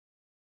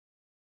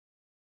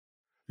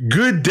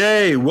Good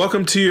day.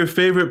 Welcome to your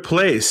favorite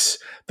place,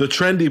 the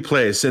Trendy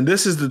Place. And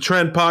this is the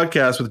Trend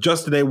Podcast with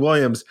Justin A.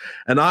 Williams.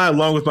 And I,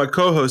 along with my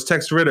co-host,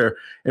 Tex Ritter,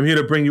 am here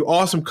to bring you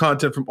awesome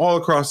content from all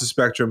across the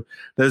spectrum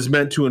that is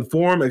meant to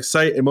inform,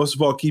 excite, and most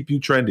of all, keep you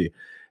trendy.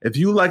 If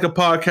you like a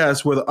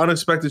podcast where the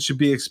unexpected should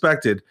be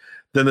expected,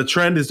 then The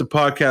Trend is the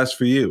podcast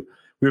for you.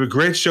 We have a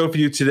great show for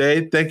you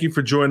today. Thank you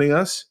for joining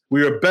us.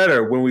 We are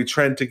better when we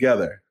trend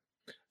together.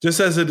 Just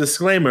as a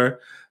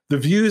disclaimer, the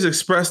views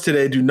expressed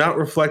today do not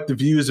reflect the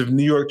views of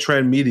New York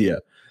Trend Media.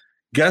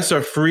 Guests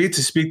are free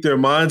to speak their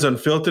minds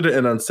unfiltered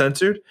and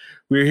uncensored.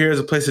 We are here as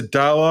a place of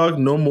dialogue,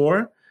 no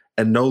more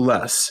and no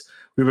less.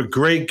 We have a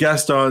great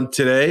guest on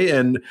today,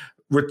 and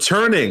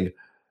returning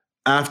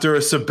after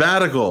a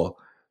sabbatical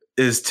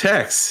is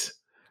Tex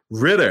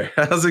Ritter.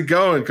 How's it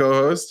going,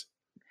 co-host?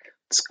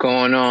 What's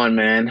going on,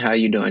 man? How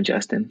you doing,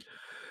 Justin?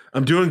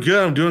 I'm doing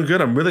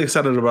good. I'm really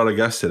excited about our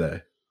guest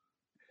today.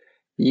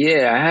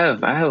 Yeah,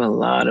 I have a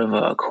lot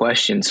of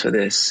questions for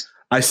this.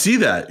 I see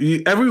that.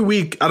 Every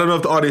week, I don't know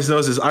if the audience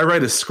knows this, I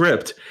write a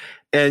script,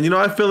 and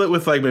I fill it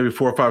with like maybe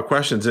 4 or 5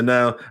 questions. And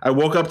now I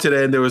woke up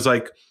today and there was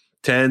like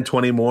 10,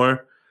 20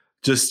 more.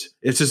 It's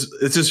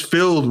just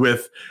filled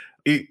with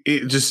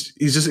it's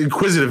just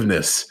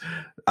inquisitiveness.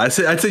 I'd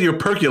say you're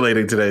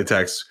percolating today,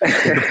 Tex,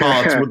 with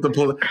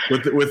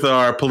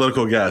our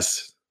political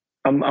guests.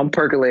 I'm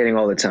percolating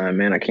all the time,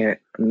 man.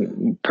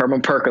 I'm a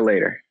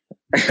percolator.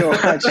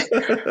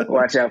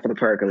 Watch out for the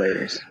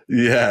percolators.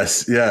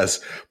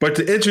 Yes. But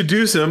to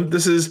introduce him,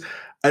 this is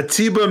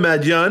Atiba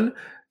Madyun.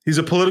 He's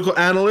a political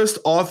analyst,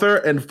 author,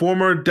 and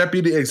former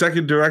deputy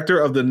executive director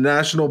of the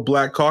National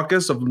Black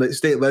Caucus of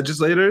State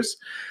Legislators.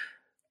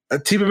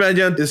 Atiba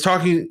Madyun is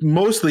talking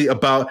mostly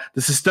about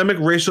the systemic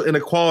racial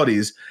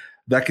inequalities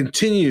that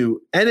continue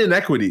and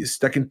inequities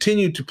that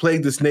continue to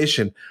plague this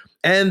nation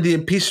and the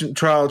impeachment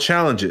trial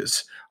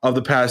challenges of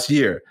the past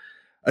year.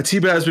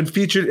 Atiba has been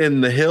featured in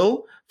The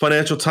Hill,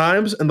 Financial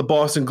Times, and the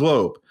Boston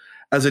Globe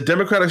as a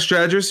Democratic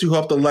strategist who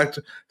helped elect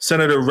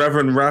Senator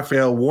Reverend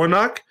Raphael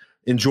Warnock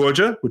in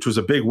Georgia, which was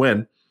a big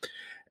win,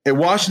 a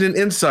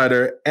Washington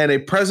insider, and a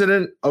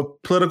president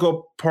of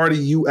Political Party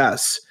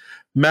US.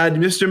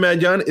 Mr.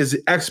 Madyun is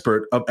the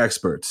expert of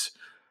experts.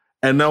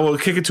 And now we'll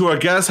kick it to our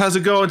guest. How's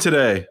it going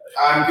today?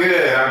 I'm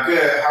good.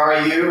 How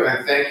are you?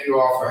 And thank you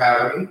all for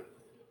having me.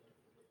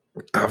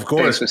 Of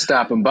course. Thanks for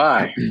stopping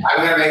by.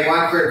 I'm going to make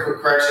one quick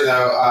correction,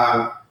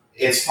 though.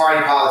 It's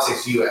Party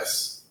Politics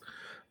US.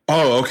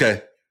 Oh,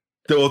 okay.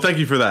 Well, thank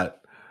you for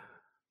that.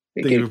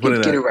 Get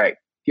it right.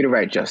 Get it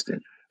right,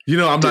 Justin.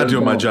 I'm not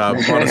doing my job.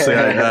 Honestly,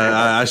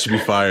 I should be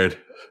fired.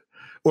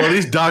 Or at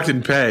least docked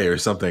in pay or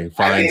something.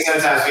 Fine. I think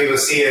sometimes people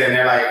see it and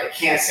they're like, I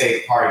can't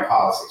say Party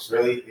Politics.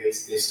 Really? They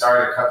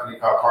started a company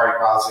called Party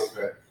Politics,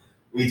 but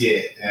we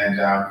did it. And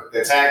the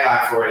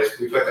tagline for it is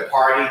we put the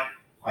party,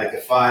 like the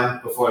fun,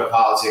 before the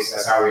politics.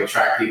 That's how we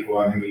attract people,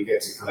 and then we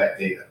get to collect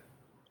data.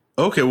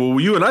 Okay, well,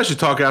 you and I should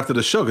talk after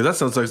the show because that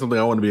sounds like something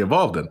I want to be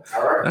involved in.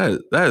 All right.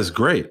 That is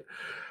great.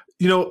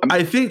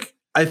 I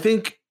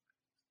think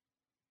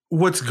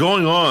what's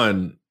going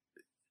on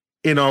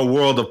in our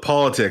world of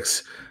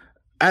politics,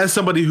 as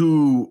somebody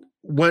who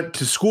went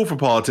to school for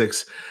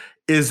politics,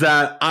 is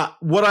that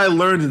what I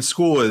learned in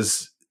school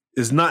is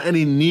not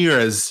any near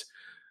as,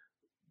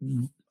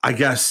 I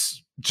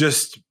guess,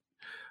 just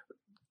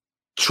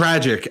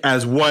tragic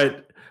as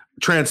what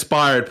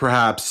transpired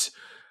perhaps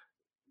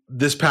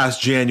this past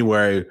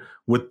January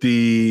with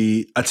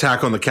the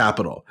attack on the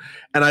Capitol.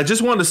 And I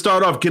just wanted to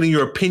start off getting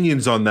your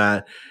opinions on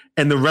that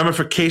and the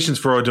ramifications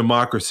for our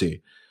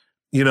democracy.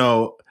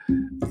 You're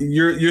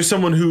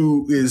someone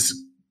who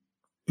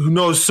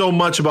knows so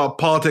much about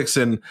politics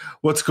and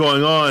what's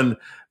going on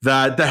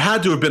that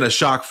had to have been a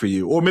shock for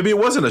you, or maybe it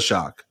wasn't a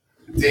shock.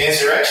 The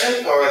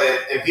insurrection or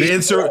the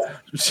impeachment?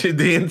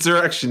 The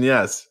insurrection,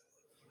 yes.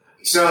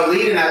 So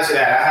leading up to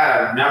that, I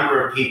had a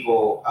number of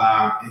people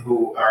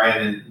who are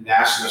in the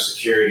national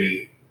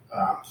security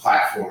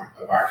platform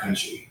of our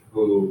country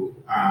who,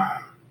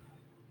 I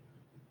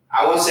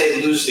won't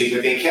say loosely,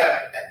 but they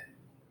kept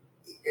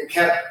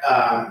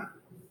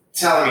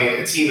telling me,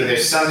 Atiba,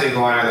 there's something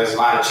going on. There's a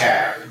lot of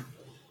chatter.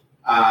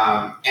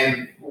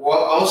 And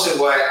most of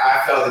what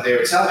I felt that they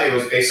were telling me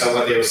was based on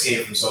what they were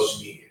seeing from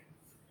social media.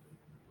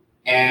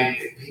 And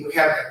people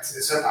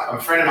a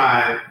friend of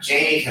mine,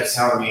 Jamie, kept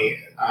telling me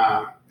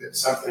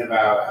something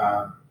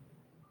about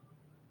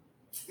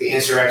the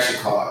insurrection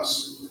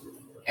clause.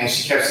 And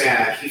she kept saying,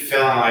 I keep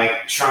feeling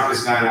like Trump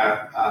is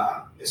gonna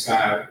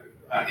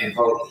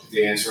invoke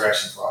the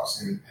insurrection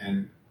clause.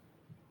 And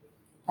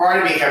part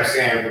of me kept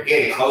saying, we're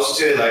getting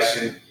closer to the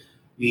election.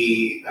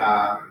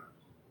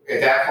 At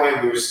that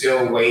point, we were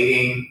still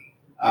waiting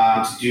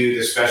to do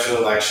the special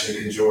election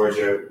in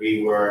Georgia.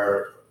 We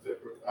were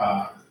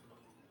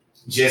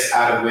just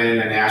out of winning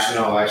a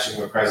national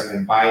election with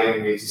President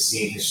Biden. We had just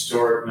seen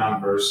historic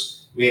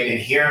numbers. We had been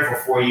hearing for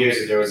 4 years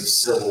that there was a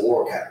civil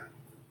war coming.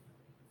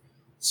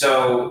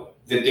 So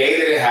the day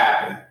that it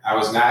happened, I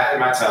was not at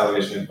my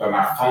television, but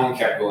my phone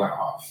kept going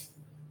off.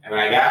 And when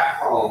I got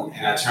home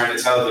and I turned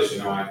the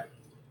television on,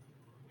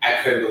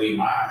 I couldn't believe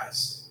my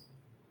eyes.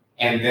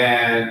 and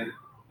then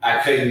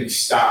I couldn't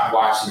stop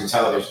watching the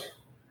television.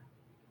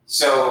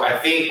 So I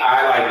think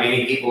I, like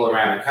many people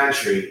around the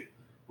country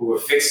who were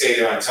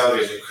fixated on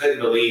television, couldn't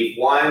believe,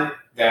 one,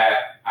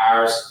 that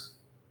our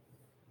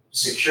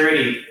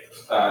security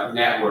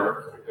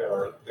network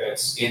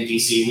that's in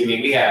DC,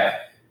 we have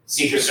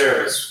Secret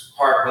Service,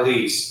 Park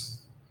Police,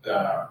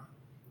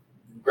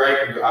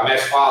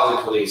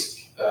 Metropolitan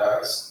Police,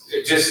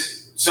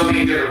 just so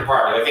many different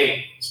departments. I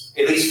think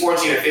at least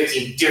 14 or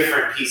 15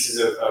 different pieces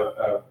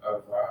of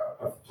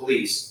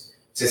police.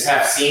 To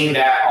have seen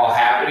that all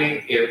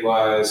happening, it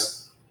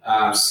was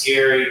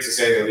scary to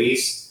say the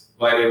least.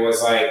 But it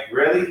was like,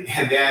 really?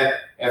 And then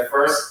at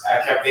first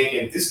I kept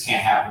thinking, this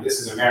can't happen. This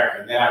is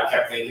America. And then I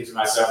kept thinking to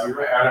myself, I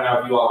don't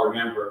know if you all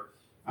remember,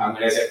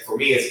 for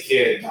me as a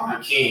kid,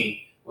 Don King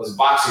was a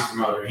boxing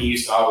promoter. He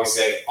used to always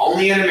say,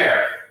 only in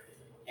America.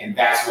 And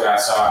that's what I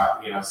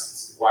saw,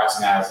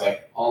 watching that. I was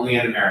like, only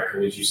in America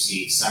would you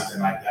see something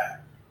like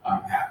that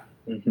happen.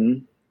 Mm-hmm.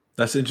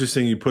 That's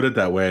interesting you put it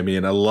that way. I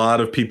mean, a lot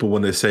of people,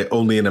 when they say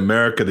only in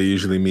America, they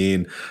usually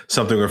mean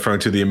something referring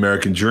to the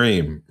American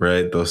dream,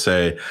 right? They'll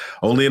say,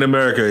 only in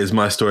America is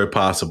my story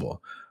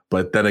possible.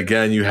 But then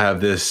again, you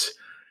have this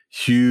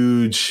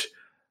huge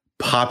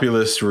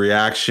populist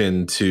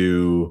reaction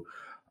to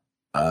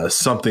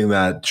something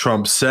that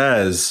Trump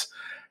says,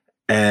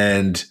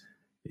 and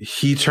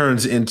he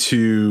turns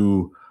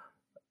into,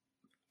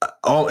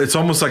 it's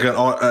almost like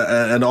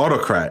an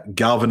autocrat,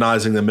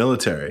 galvanizing the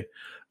military,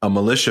 a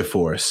militia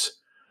force.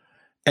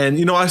 And,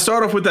 I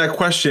start off with that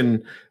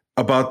question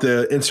about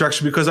the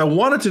insurrection because I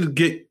wanted to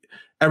get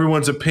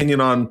everyone's opinion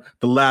on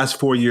the last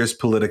 4 years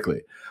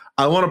politically.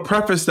 I want to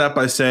preface that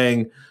by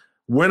saying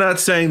we're not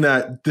saying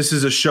that this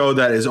is a show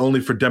that is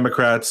only for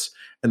Democrats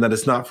and that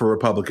it's not for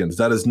Republicans.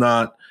 That is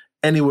not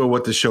anywhere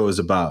what the show is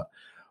about.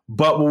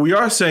 But what we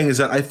are saying is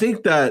that I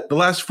think that the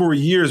last 4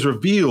 years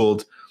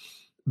revealed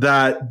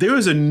that there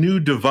is a new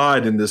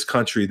divide in this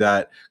country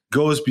that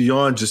goes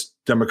beyond just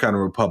Democrat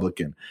and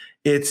Republican.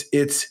 It's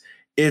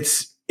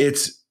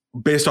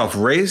based off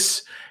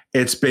race.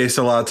 It's based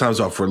a lot of times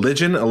off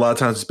religion. A lot of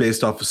times it's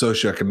based off of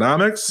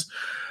socioeconomics.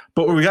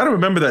 But we got to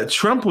remember that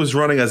Trump was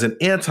running as an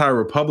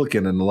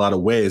anti-Republican in a lot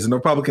of ways, and the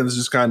Republicans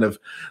just kind of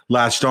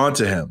latched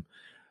onto him.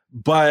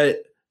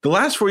 But the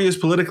last 4 years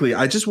politically,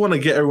 I just want to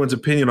get everyone's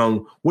opinion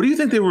on what do you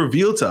think they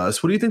revealed to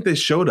us? What do you think they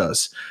showed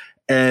us?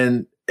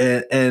 And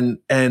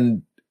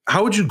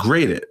how would you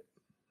grade it?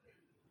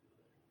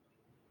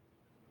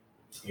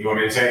 You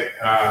want me to take?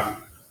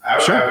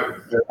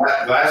 Sure. The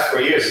last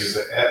 4 years is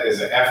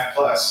an F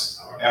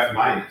plus or F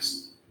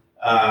minus.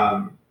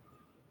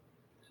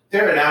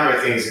 There are a number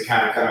of things that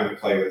kind of come into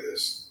play with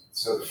this.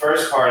 So the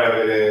first part of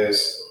it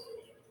is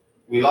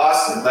we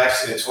lost the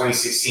election in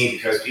 2016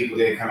 because people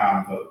didn't come out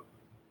and vote.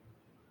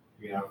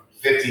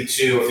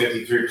 52 or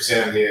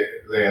 53% of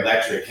the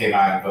electorate came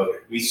out and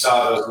voted. We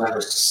saw those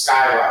numbers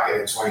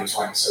skyrocket in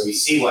 2020. So we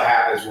see what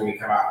happens when we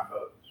come out and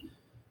vote.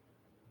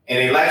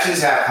 And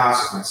elections have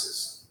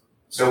consequences.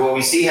 So what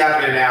we see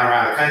happening now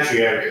around the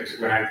country,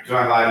 when I'm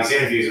doing a lot of these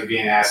interviews, I'm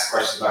being asked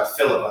questions about the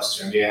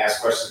filibuster. I'm being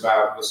asked questions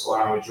about what's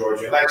going on with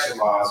Georgia election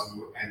laws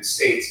and the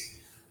states.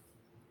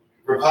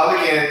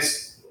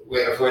 Republicans,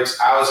 of which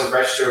I was a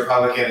registered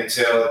Republican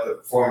until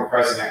the former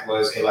president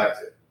was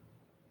elected.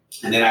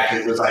 And then I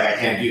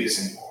can't do this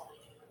anymore.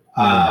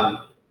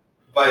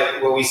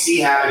 But what we see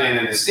happening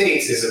in the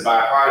states is a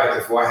byproduct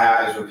of what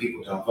happens when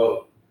people don't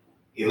vote.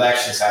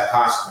 Elections have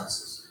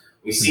consequences.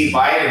 We see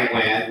Biden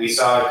win. We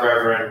saw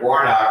Reverend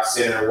Warnock,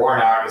 Senator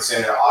Warnock, and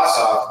Senator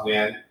Ossoff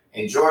win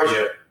in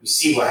Georgia. We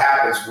see what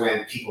happens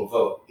when people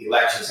vote.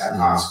 Elections have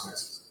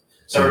consequences.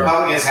 So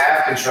Republicans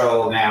have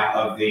control now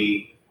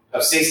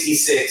of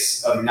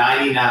 66 of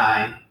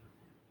 99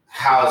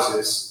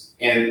 houses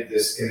in the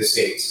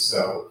states.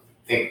 So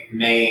I think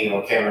Maine,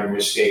 or can't remember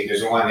which state,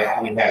 there's one that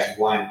only has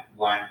one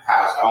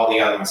house. All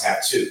the other ones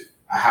have two,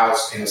 a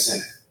house and a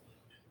Senate.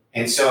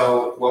 And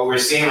so what we're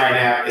seeing right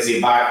now is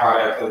a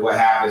byproduct of what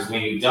happens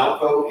when you don't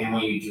vote and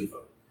when you do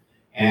vote.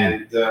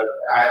 And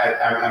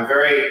I'm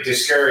very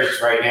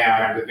discouraged right now,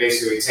 and I'm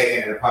basically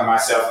taking it upon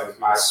myself as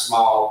my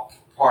small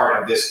part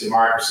of this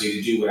democracy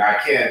to do what I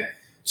can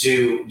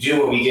to do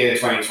what we did in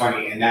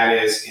 2020, and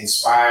that is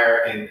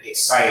inspire and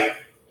excite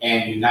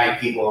and unite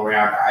people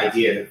around the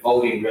idea that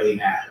voting really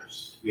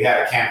matters. We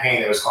had a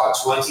campaign that was called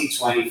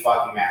 2020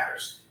 fucking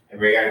matters, and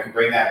we're going to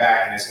bring that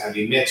back, and it's going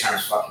to be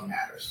midterms fucking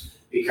matters.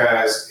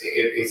 Because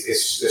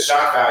it's the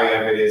shock value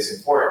of it is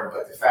important,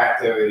 but the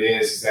fact of it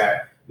is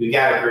that we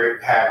got to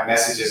have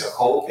messages of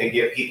hope and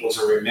get people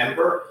to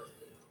remember.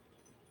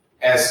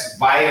 As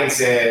Biden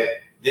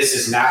said, this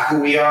is not who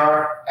we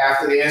are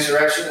after the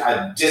insurrection.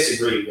 I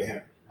disagree with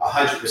him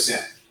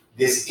 100%.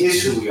 This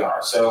is who we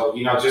are. So,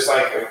 just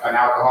like an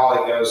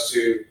alcoholic goes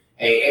to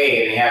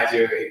AA and they have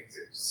to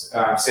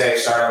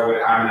start out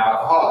with, I'm an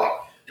alcoholic.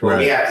 Right.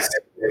 We have to say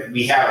that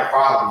we have a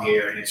problem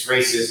here, and it's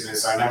racism.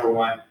 It's our number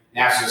one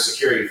national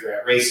security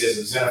threat,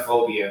 racism,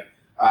 xenophobia,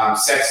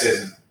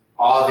 sexism,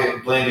 all of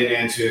it blended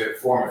into a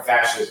form of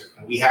fascism.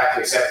 And we have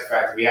to accept the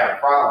fact that we have a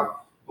problem,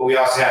 but we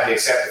also have to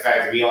accept the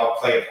fact that we all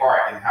play a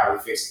part in how we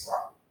fix the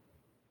problem.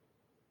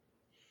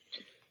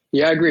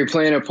 Yeah, I agree.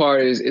 Playing a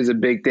part is a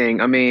big thing.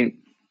 I mean,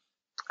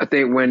 I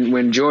think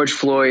when George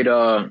Floyd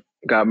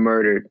got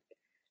murdered,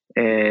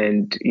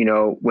 and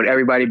with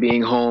everybody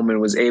being home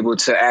and was able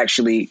to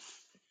actually,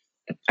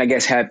 I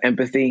guess, have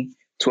empathy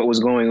to what was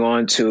going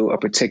on to a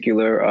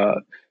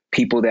particular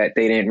people that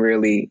they didn't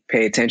really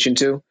pay attention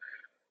to.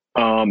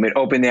 It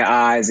opened their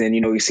eyes, and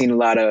we've seen a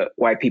lot of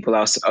white people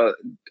out,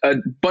 a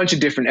bunch of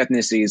different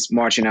ethnicities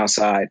marching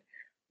outside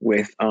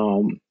with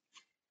quote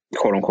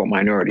unquote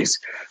minorities.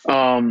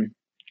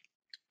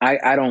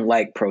 I don't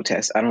like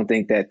protests. I don't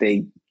think that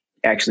they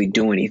actually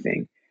do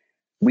anything.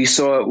 We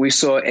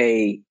saw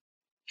a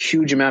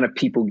huge amount of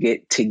people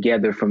get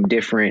together from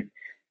different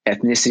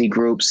ethnicity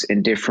groups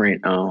and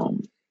different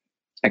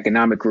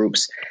economic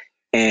groups,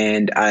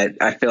 and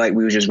I feel like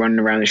we were just running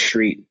around the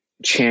street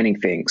chanting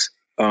things.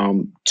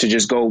 To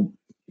just go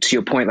to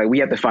your point, like, we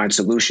have to find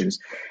solutions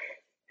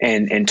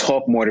and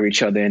talk more to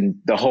each other. And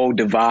the whole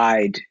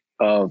divide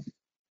of,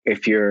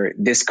 if you're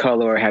this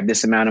color or have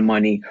this amount of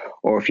money,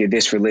 or if you're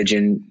this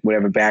religion,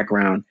 whatever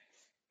background,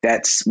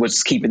 that's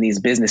what's keeping these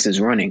businesses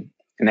running.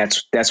 And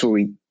that's where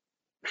we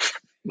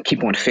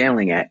keep on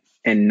failing at,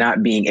 and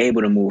not being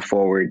able to move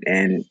forward,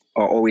 and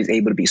are always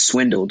able to be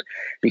swindled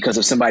because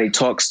if somebody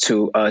talks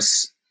to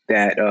us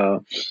that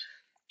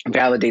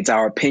validates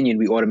our opinion,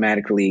 we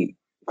automatically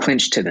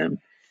clinch to them,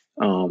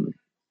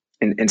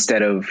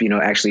 instead of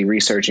actually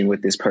researching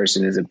what this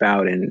person is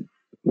about and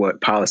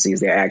what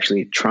policies they're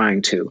actually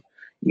trying to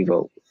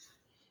evoke.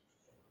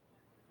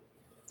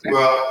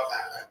 Well,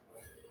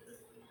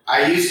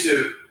 I used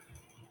to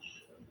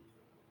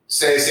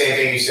say the same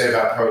thing you said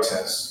about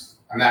protests.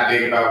 I'm not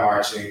big about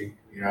marching.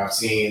 I've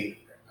seen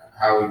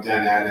how we've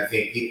done that, and I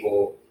think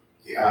people,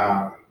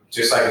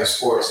 just like in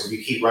sports, if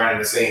you keep running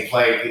the same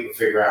play, people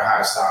figure out how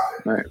to stop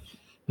it. Right.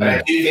 But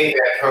I do think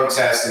that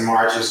protests and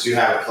marches do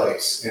have a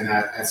place, and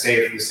I say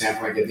it from the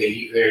standpoint that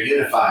they're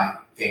unifying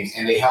things,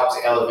 and they help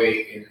to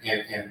elevate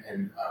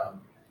and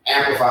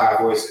amplify our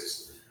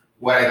voices.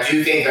 What I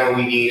do think, though,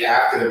 we need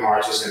after the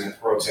marches and the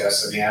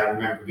protests, I mean, I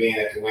remember being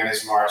at the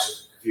Women's March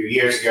a few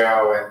years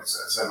ago and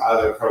some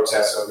other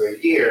protests over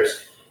the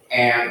years,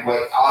 and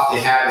what often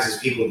happens is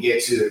people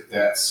get to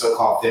the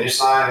so-called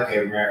finish line. Okay,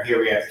 here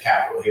we're at the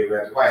Capitol, here we're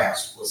at the White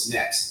House, what's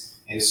next?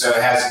 And so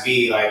it has to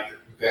be like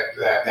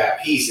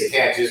that piece. It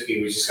can't just be,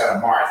 we just got to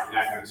march, we're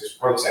not going to just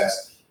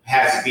protest. It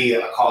has to be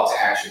a call to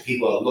action.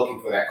 People are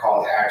looking for that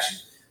call to action.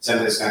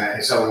 Something that's going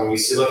to, so when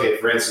we look at,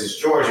 for instance,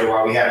 Georgia,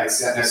 while we haven't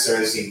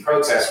necessarily seen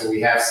protests, what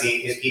we have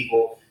seen is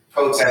people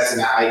protesting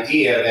the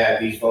idea that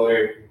these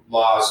voter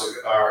laws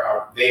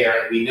are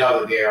there, and we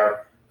know that they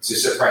are to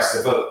suppress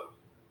the vote.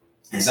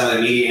 And some of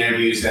the media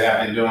interviews that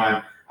I've been doing,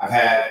 I've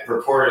had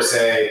reporters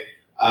say,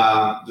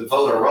 the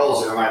voter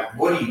rolls, and I'm like,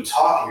 what are you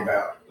talking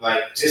about?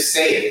 Like, just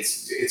say it.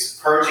 It's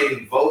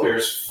purging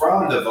voters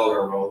from the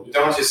voter roll.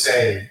 Don't just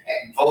say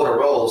voter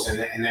rolls and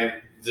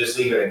then just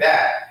leave it at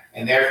that.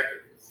 And their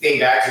thing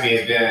back to me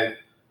has been,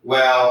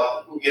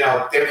 well, there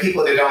are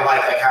people that don't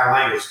like that kind of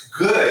language.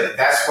 Good.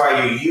 That's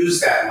why you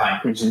use that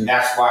language. Mm-hmm. And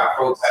that's why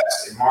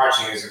protest and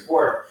marching is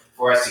important,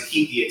 for us to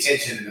keep the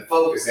attention and the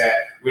focus that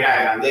we're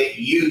not going to let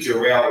you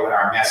derail what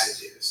our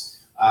message is.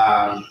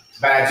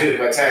 But I do.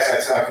 But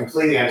Tex, I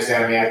completely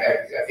understand. I mean,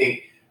 I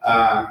think,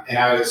 and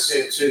I would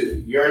assume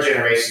too, your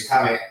generation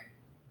coming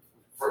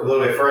for a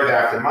little bit further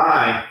after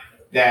mine,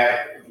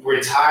 that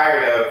we're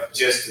tired of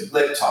just the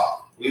lip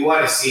talk. We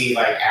want to see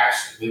like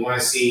action. We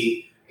want to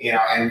see,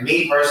 and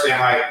me personally, I'm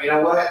like, you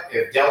know what?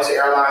 If Delta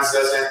Airlines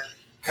doesn't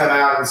come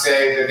out and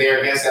say that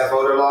they're against that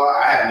voter law,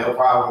 I have no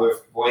problem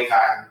with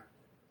boycotting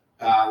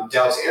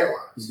Delta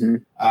Airlines.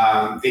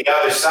 Mm-hmm. The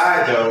other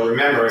side, though,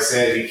 remember, it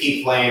says you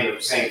keep playing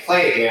the same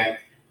play again,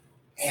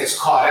 it's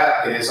caught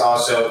up, and it's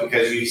also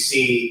because you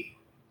see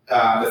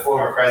the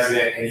former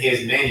president and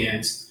his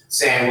minions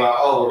saying,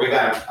 "Well, we're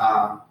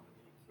gonna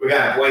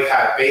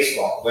boycott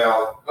baseball."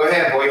 Well, go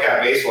ahead and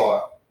boycott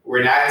baseball.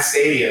 We're not in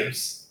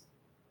stadiums,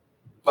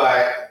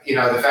 but the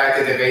fact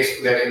that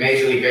that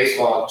Major League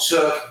Baseball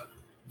took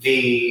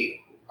the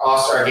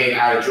All-Star game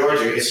out of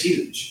Georgia is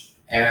huge.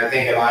 And I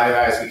think a lot of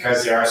that is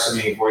because there are so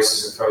many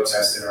voices of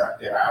protest that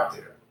are out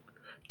there.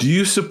 Do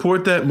you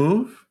support that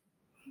move?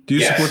 Do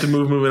you support the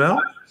move moving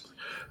out?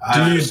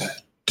 100%.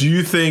 Do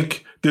you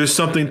think there's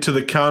something to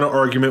the counter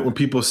argument when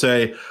people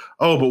say,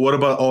 oh, but what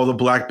about all the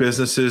black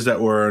businesses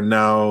that were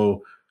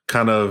now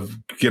kind of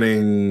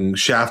getting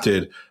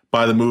shafted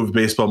by the move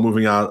baseball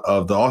moving out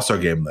of the All-Star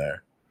game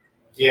there?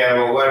 Yeah,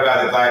 well, what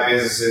about the black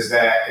businesses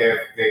that, if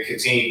they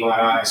continue going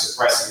on and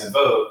suppressing the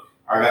vote,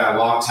 are going to a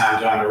long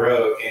time down the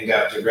road end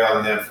up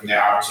derailing them from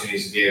their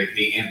opportunities to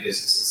be in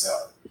business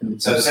itself.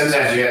 So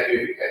sometimes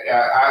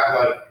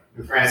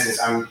for instance,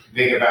 I'm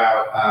big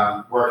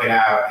about working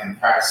out and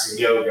practicing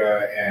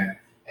yoga and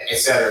et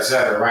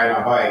cetera, riding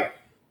my bike.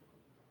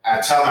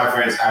 I tell my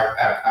friends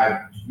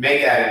I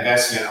make that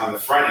investment on the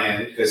front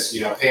end because,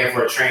 paying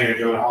for a trainer,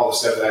 doing all the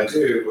stuff that I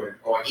do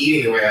or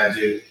eating the way I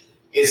do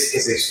is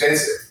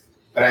expensive.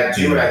 But I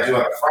do what I do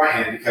on the front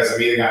end because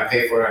I'm either going to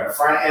pay for it on the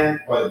front end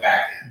or the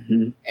back end.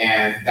 Mm-hmm.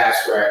 And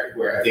that's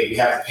where I think we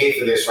have to pay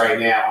for this right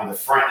now on the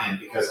front end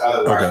because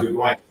otherwise we're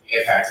going to be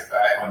impacted by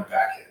it on the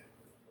back end.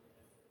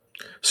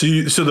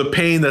 So the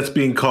pain that's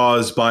being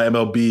caused by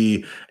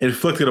MLB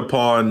inflicted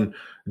upon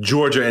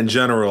Georgia in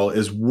general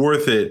is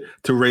worth it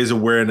to raise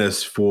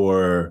awareness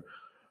for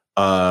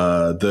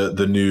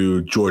the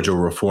new Georgia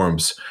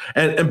reforms,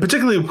 and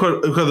particularly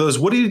because those.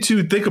 What do you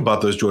two think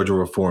about those Georgia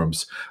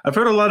reforms? I've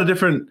heard a lot of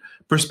different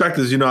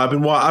perspectives. I've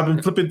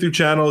been flipping through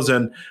channels,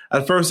 and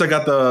at first I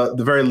got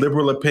the very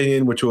liberal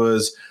opinion, which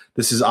was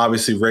this is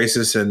obviously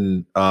racist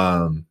and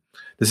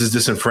this is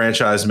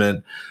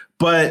disenfranchisement.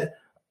 But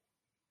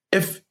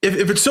if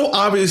it's so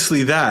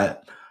obviously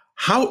that,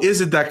 how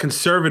is it that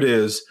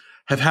conservatives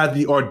have had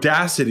the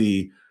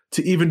audacity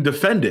to even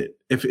defend it?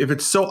 If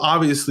it's so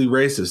obviously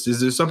racist,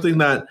 is there something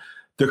that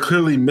they're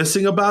clearly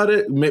missing about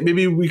it?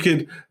 Maybe we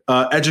could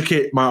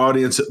educate our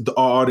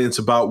audience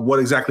about what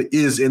exactly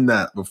is in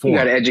that reform. You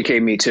got to educate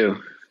me too,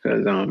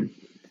 because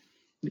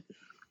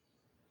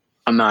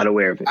I'm not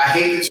aware of it. I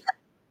hate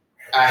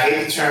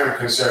the term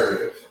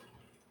conservative.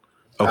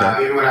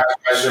 Okay. Even when I was a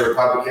registered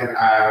Republican,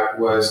 I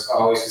was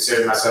always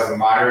considered myself a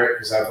moderate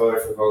because I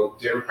voted for both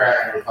Democrat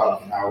and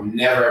Republican. I will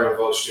never ever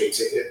vote straight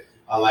ticket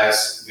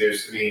unless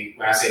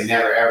when I say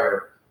never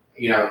ever,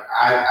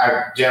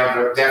 I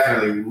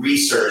definitely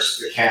research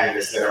the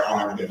candidates that are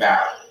on the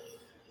ballot.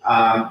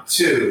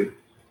 Two,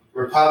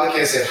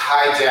 Republicans have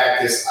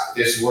hijacked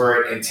this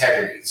word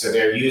integrity. So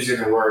they're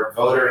using the word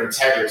voter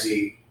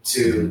integrity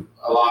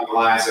along the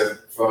lines of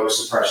voter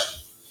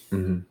suppression.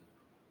 Mm-hmm.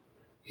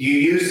 You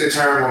used the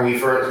term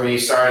when you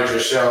started your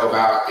show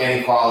about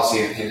inequality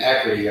and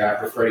equity. I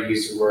prefer to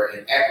use the word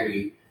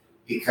inequity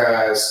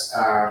because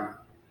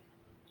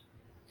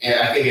and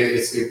I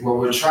think what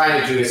we're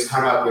trying to do is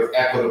come up with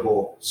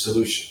equitable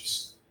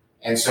solutions.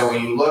 And so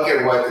when you look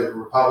at what the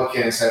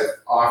Republicans have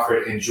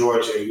offered in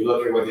Georgia, you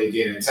look at what they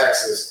did in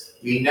Texas,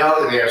 we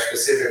know that they are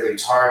specifically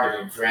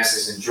targeting, for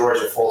instance, in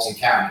Georgia, Fulton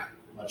County,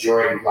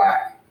 majority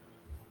black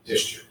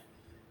district.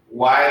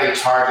 Why are they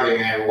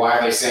targeting them? Why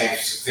are they saying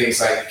things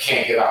like you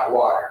can't give out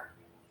water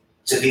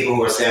to people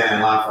who are standing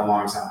in line for a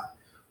long time?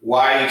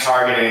 Why are you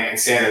targeting and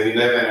saying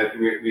that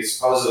we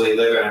supposedly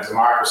live in a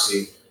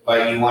democracy,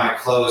 but you want to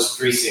close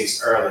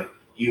precincts early?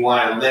 You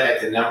want to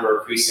limit the number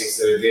of precincts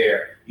that are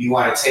there. You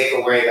want to take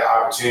away the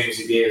opportunity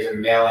to be able to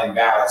mail in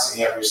ballots, and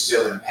yet we're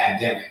still in a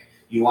pandemic.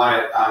 You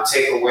want to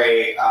take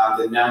away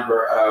the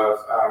number of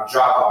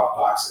drop-off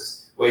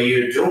boxes. What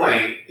you're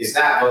doing is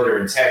not voter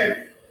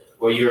integrity.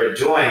 What you're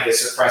doing is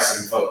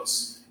suppressing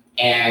votes.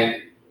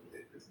 And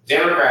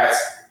Democrats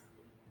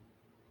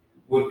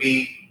would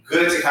be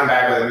good to come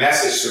back with a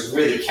message to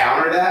really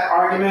counter that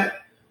argument,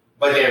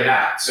 but they're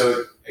not.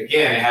 So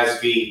again, it has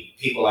to be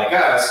people like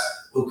us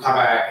who come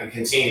back and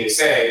continue to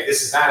say,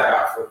 this is not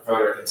about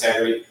voter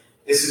integrity.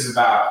 This is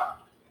about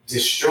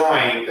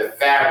destroying the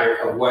fabric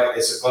of what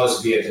is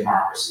supposed to be a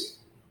democracy.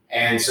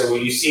 And so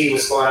when you see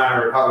what's going on in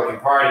the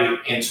Republican Party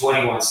in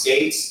 21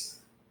 states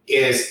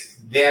is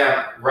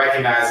them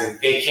recognizing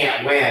they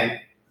can't win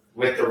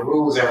with the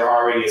rules that were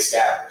already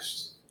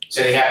established.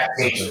 So they have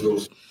to change the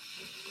rules.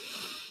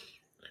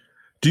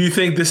 Do you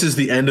think this is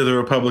the end of the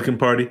Republican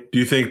Party? Do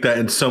you think that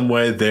in some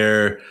way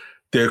they're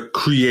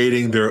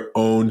creating their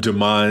own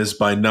demise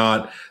by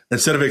not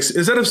instead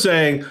of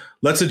saying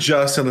let's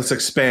adjust and let's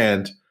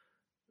expand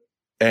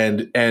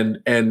and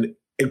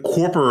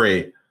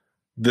incorporate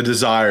the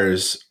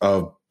desires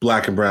of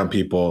black and brown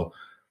people,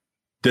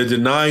 they're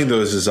denying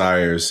those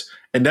desires.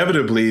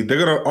 Inevitably,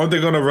 aren't they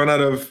gonna run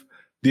out of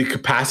the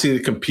capacity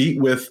to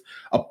compete with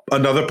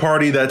another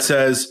party that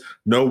says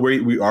no,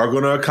 we are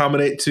going to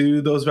accommodate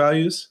to those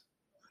values?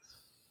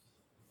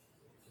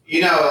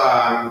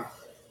 The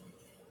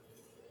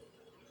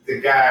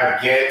guy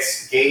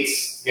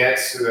Gates,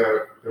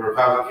 the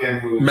Republican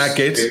who's Matt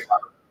Gaetz.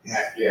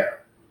 Yeah.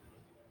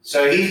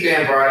 So he's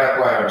been brought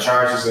up on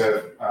charges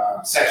of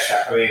child sex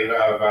trafficking.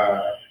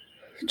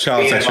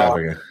 Sex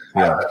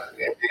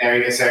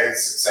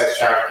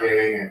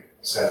trafficking, and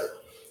etc.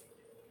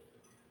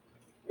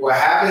 What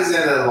happens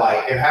in the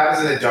light, it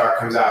happens in the dark,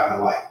 comes out in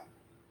the light.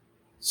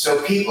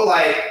 So people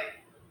like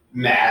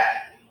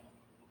Matt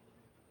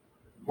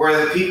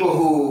were the people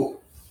who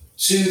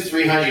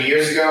 200-300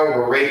 years ago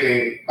were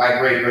raping my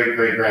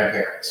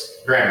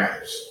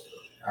grandmothers.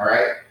 All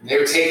right? And they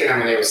were taking them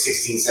when they were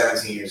 16,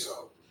 17 years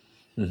old.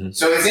 Mm-hmm.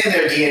 So it's in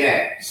their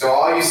DNA. So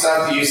all your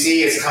stuff you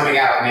see is coming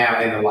out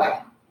now in the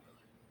light.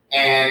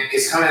 And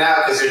it's coming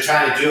out because they're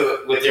trying to do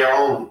it with their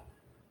own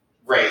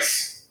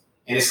race.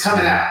 And it's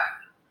coming out.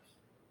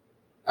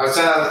 I was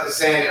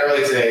saying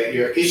earlier today,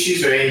 your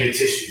issues are in your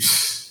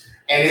tissues.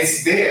 And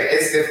it's there.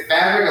 It's the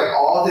fabric of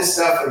all this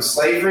stuff from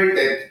slavery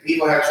that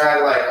people have tried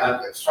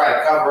to try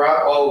to cover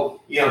up.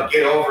 Oh,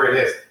 get over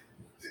it.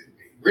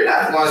 We're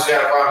not the ones who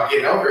have a problem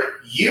getting over it.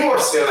 You are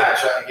still not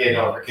getting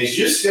over it because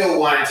you're still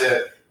wanting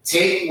to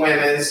take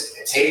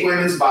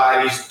women's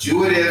bodies, do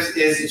what it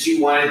is that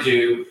you want to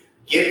do,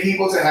 get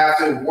people to have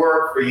to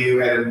work for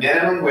you at a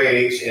minimum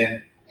wage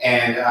and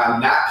and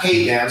not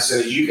pay them so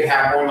that you can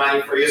have more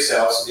money for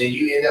yourself. So then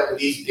you end up with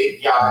these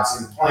big yachts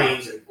and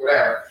planes and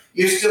whatever.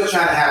 You're still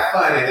trying to have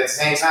fun, and at the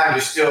same time,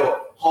 you're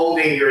still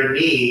holding your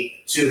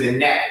knee to the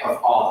neck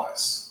of all of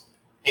us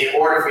in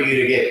order for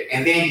you to get it.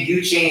 And then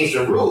you change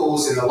the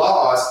rules and the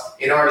laws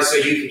in order so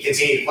you can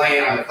continue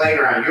playing on the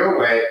playground your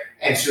way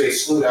and to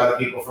exclude other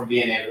people from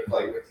being able to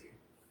play with you.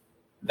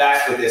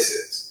 That's what this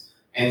is.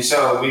 And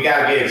so we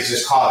got to be able to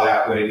just call it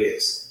out what it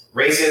is.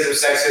 Racism,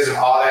 sexism,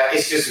 all that,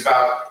 it's just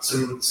about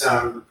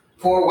some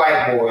poor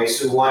white boys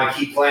who want to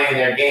keep playing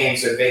their game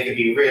so that they can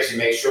be rich and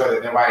make sure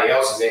that nobody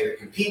else is able to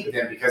compete with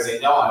them because they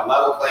know on a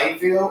level playing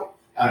field,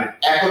 on an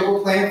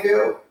equitable playing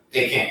field,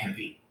 they can't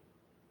compete.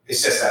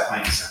 It's just that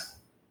plain and simple.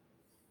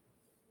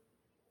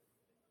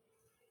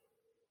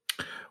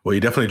 Well,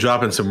 you're definitely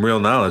dropping some real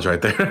knowledge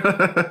right there.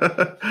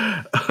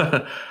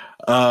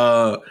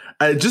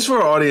 Just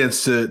for our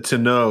audience to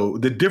know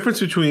the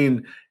difference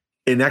between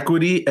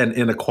inequity and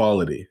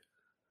inequality.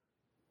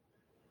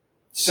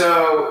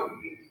 So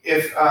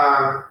if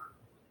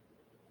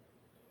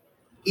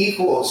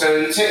equal, so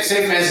you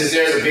say for instance,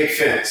 there's a big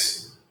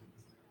fence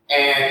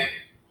and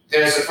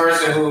there's a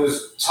person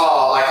who's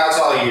tall, like how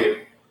tall are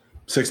you?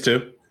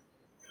 6'2".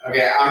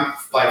 Okay, I'm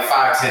like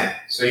 5'10".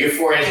 So you're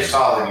 4 inches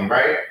taller than me,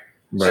 right?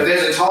 So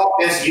there's a tall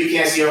fence, you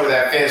can't see over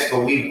that fence, but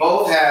we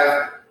both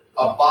have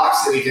a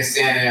box that we can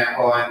stand in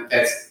on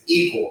that's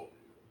equal.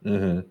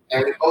 Mm-hmm.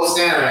 And we both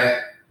stand on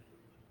it.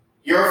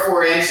 Your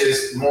 4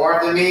 inches more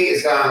than me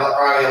is going to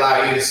probably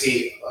allow you to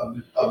see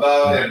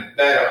above and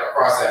better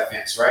across that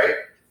fence, right?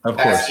 Of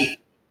course.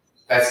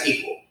 That's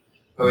equal.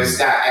 But it's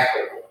not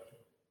equitable.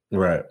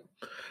 Right.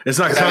 It's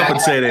not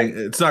compensating.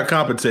 It's not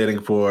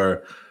compensating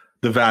for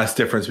the vast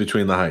difference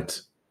between the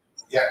heights.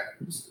 Yeah.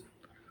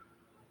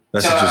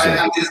 That's so interesting.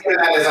 I'm just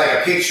looking at it as like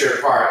a picture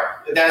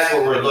part. That's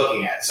what we're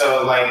looking at.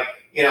 So like,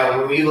 you know,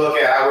 when we look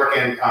at, I work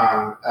in,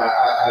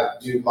 I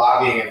do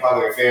lobbying and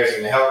public affairs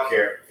in the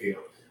healthcare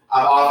field.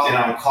 I'm often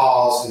on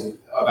calls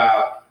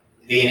about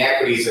the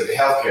inequities of the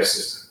healthcare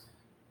system.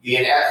 The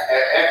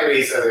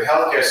inequities of the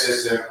healthcare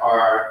system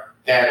are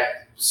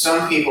that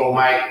some people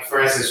might, for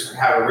instance,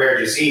 have a rare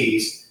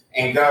disease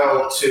and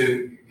go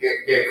to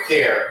get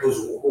care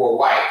who are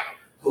white,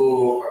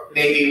 who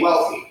may be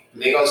wealthy.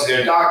 They go to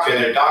their doctor,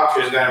 and their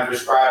doctor is going to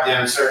prescribe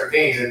them certain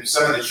things, and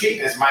some of the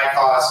treatments might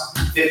cost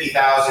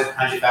 $50,000,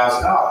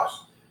 $100,000.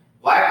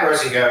 Black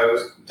person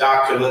goes,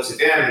 doctor looks at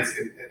them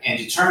and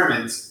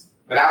determines,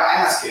 without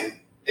asking,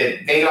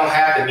 that they don't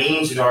have the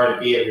means in order to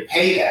be able to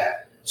pay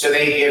that, so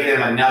they give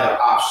them another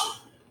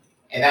option.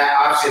 And that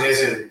option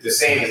isn't the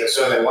same as it.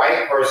 So the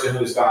white person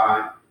who's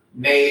gone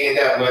may end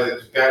up with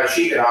a better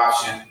treatment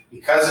option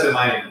because of the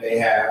money that they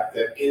have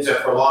that ends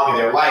up prolonging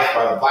their life,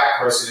 while the black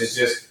person is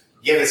just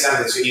given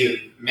something to either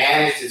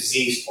manage the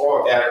disease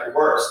or, better,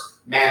 worse,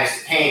 manage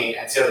the pain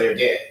until they're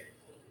dead.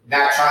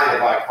 Not trying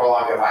to like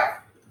prolong their life.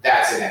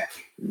 That's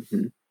inequity.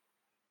 Mm-hmm.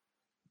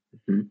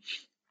 Mm-hmm.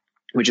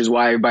 Which is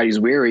why everybody's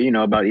weary,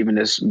 about even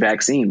this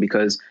vaccine,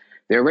 because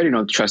they already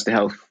don't trust the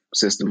health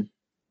system.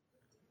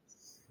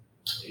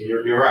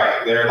 You're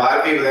right. There are a lot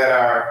of people that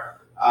are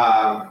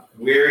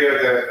weary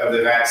of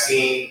the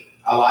vaccine.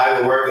 A lot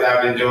of the work that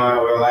I've been doing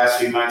over the last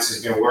few months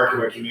has been working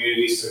with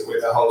communities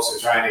with the hopes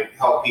of trying to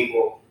help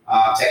people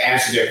to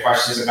answer their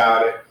questions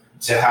about it,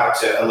 to help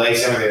to allay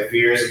some of their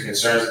fears and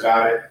concerns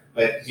about it.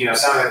 But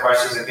some of the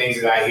questions and things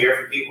that I hear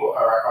from people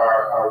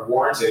are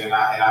warranted, and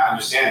I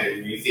understand it.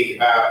 When you think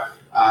about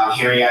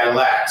Henrietta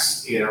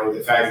Lacks,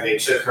 the fact that they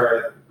took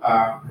her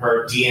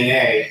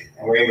DNA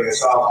and were able to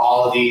solve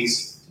all of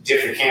these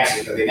different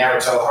cancers, but they never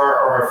told her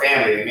or her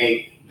family. They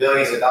made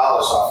billions of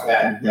dollars off of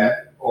that.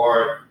 Mm-hmm.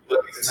 Or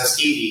look at the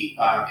Tuskegee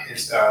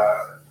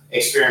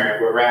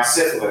experiment around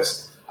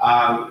syphilis.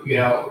 And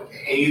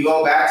you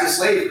go back to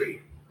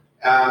slavery.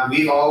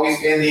 We've always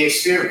been the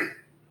experiment.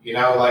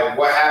 Like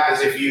what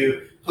happens if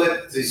you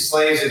put the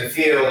slaves in the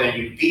field and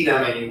you beat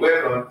them and you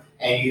whip them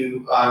and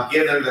you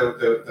give them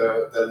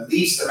the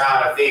least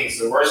amount of things,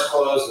 the worst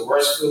clothes, the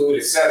worst food,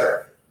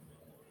 etc.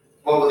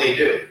 What will they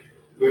do?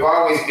 We've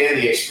always been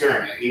the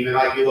experiment. Even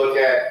like you look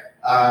at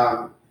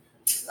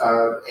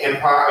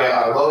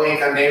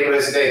low-income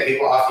neighborhoods today,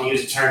 people often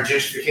use the term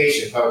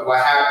gentrification. But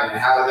what happened and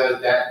how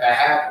did that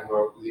happen?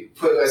 Well, they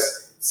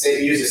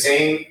use the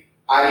same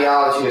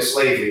ideology of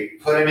slavery.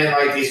 Put them in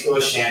like these little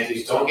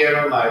shanties. Don't give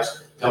them much.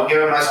 Don't give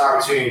them much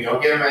opportunity.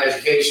 Don't give them an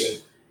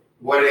education.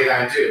 What are they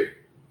going to do?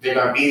 They're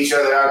going to beat each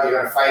other up. They're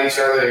going to fight each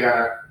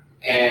other.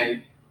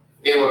 And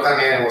they will come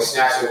in and will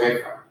snatch it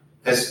away from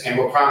them. And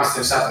we'll promise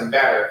them something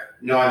better,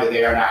 knowing that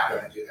they are not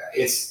going to do that.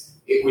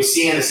 We're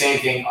seeing the same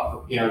thing,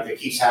 that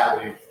keeps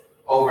happening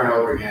over and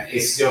over again.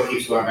 It still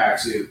keeps going back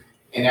to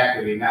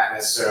inequity, not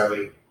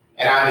necessarily.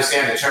 And I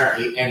understand the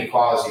term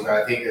inequality, but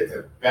I think that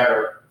the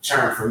better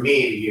term for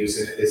me to use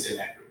is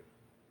inequity.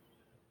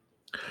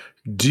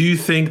 Do you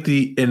think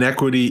the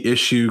inequity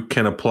issue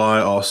can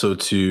apply also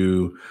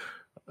to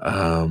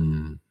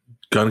gun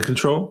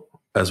control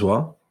as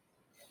well?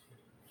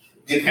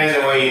 Depends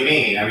on what you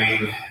mean. I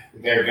mean,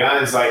 there are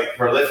guns like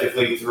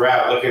prolifically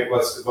throughout. Look at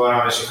what's going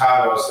on in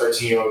Chicago. A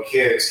 13-year-old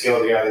kid was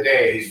killed the other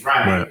day. He's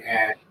running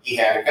and he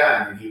had a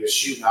gun and he was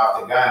shooting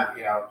off the gun.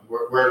 You know,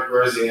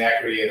 where's the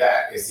inequity of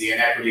that? Is the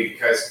inequity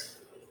because,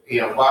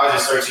 you know, why was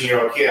this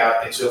 13-year-old kid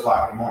out at 2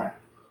 o'clock in the morning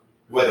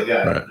with a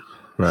gun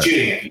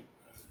shooting at people?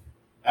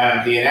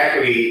 The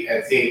inequity,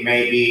 I think,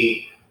 may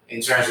be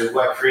in terms of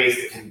what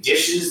creates the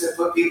conditions that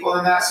put people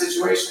in that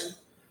situation.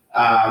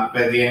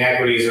 But the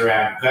inequities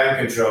around gun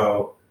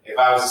control, if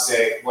I was to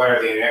say what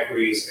are the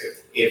inequities,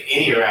 if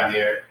any, around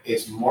there,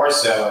 it's more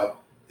so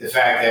the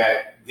fact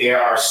that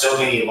there are so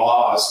many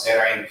laws that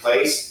are in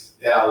place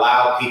that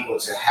allow people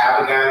to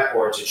have a gun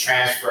or to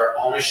transfer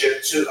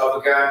ownership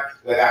of a gun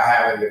without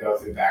having to go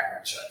through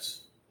background checks.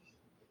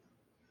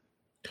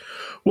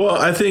 Well,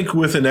 I think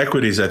with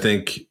inequities, I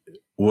think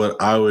what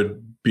I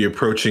would be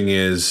approaching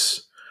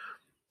is,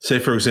 say,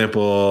 for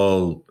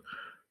example,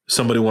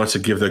 somebody wants to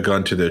give their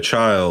gun to their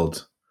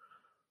child,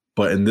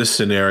 but in this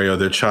scenario,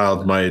 their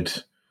child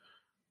might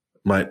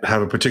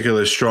have a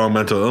particularly strong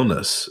mental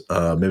illness,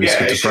 maybe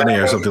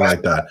schizophrenia or something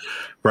like that,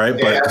 right?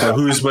 Yeah. But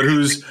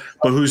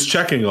who's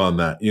checking on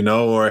that, you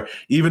know? Or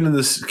even in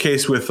this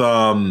case with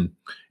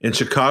in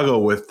Chicago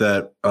with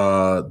that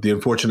the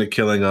unfortunate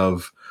killing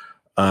of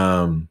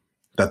that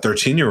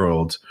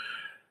 13-year-old,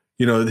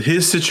 you know,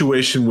 his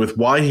situation with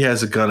why he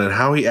has a gun and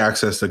how he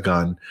accessed a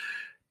gun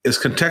is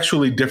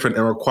contextually different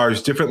and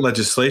requires different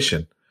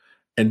legislation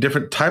and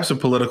different types of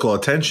political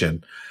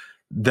attention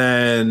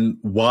than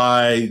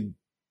why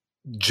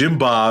Jim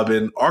Bob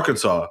in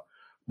Arkansas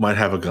might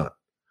have a gun,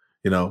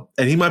 you know,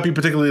 and he might be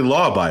particularly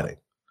law abiding.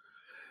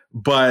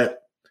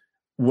 But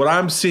what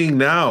I'm seeing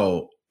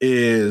now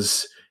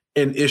is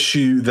an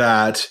issue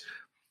that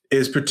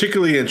is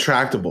particularly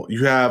intractable.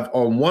 You have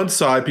on one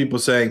side people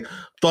saying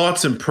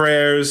thoughts and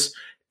prayers,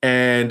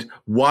 and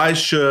why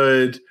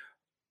should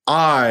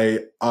I,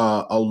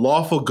 a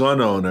lawful gun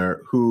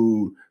owner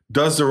who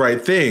does the right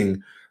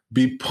thing,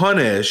 be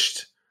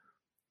punished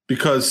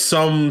because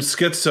some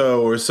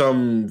schizo or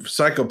some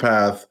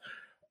psychopath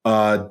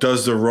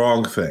does the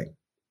wrong thing?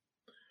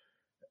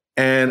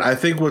 And I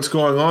think what's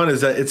going on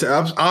is that it's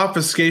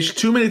obfuscation.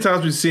 Too many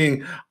times we're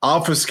seeing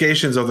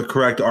obfuscations of the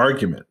correct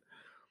argument,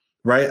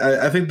 right?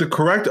 I think the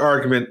correct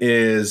argument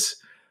is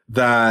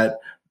that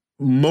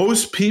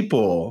most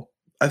people,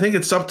 I think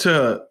it's up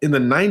to in the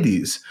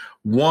 90s,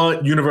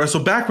 want universal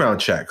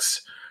background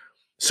checks.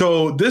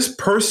 So this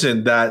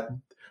person that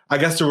I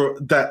guess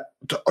to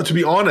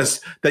be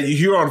honest, that you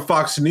hear on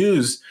Fox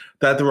News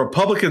that the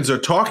Republicans are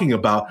talking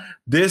about,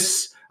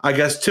 this, I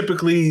guess,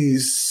 typically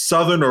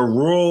Southern or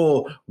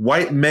rural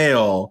white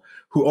male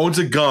who owns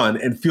a gun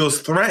and feels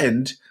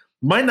threatened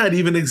might not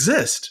even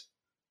exist,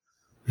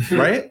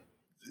 right?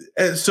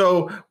 And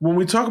so when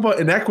we talk about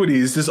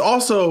inequities, there's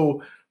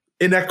also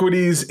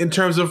inequities in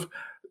terms of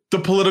the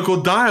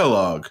political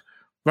dialogue,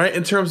 right?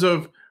 In terms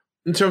of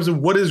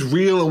what is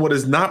real and what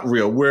is not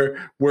real. We're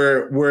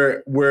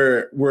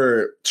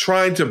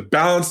trying to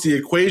balance the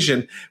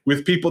equation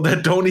with people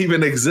that don't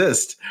even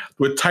exist,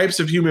 with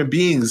types of human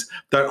beings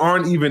that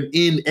aren't even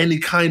in any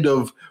kind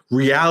of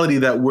reality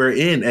that we're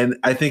in. And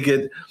I think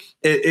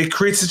it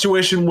creates a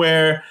situation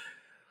where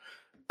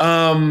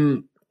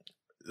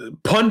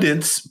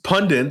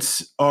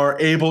pundits are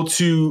able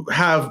to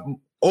have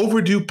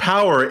overdue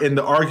power in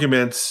the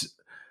arguments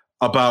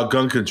about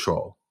gun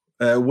control.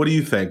 What do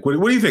you think? What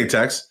do you think,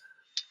 Tex?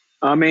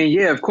 I mean,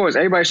 yeah, of course,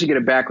 everybody should get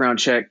a background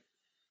check.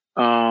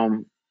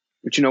 But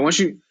you know, once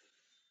I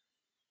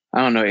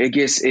don't know,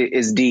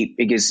 it's deep.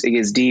 It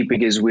gets deep. It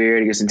gets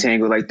weird. It gets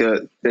entangled. Like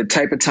the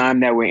type of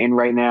time that we're in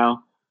right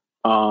now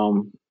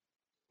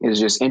is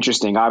just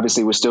interesting.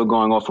 Obviously, we're still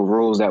going off of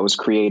rules that was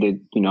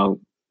created, you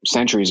know,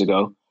 centuries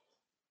ago.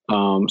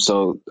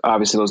 So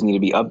obviously those need to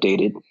be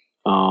updated.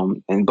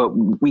 But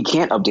we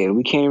can't update it.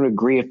 We can't even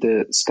agree if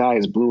the sky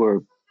is blue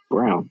or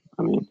brown.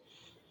 I mean,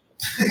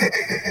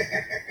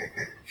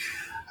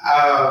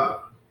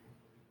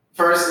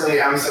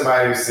 personally, I'm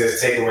somebody who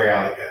says take away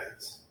all the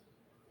guns.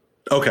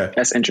 Okay,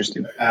 that's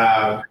interesting.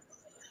 Now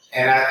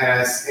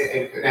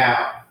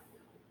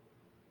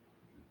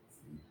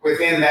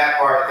within that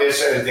part, there's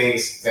certain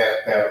things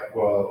that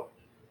will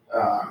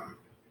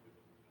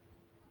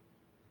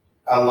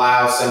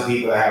allow some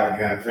people to have a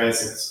gun. For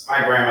instance,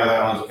 my grandmother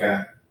owns a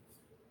gun,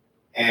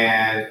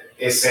 and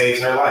it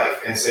saved her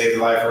life and saved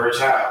the life of her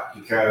child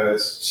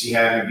because she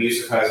had an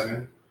abusive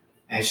husband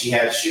and she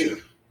had to shoot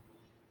him.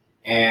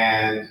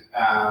 And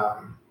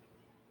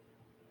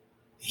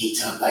he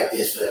took like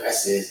this for the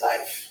rest of his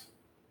life.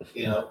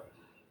 You know,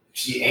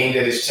 she aimed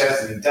at his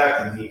chest and he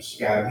ducked and she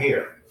got him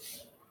here.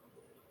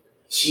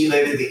 She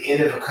lived at the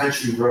end of a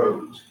country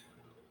road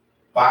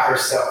by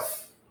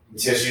herself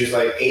until she was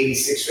like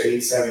 86 or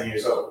 87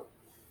 years old.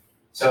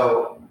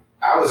 So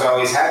I was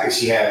always happy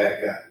she had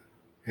that gun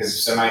because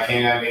if somebody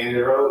came down the end of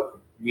the road,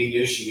 we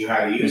knew she knew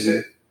how to use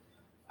it.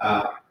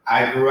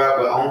 I grew up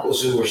with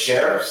uncles who were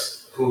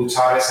sheriffs who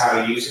taught us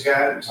how to use a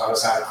gun, taught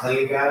us how to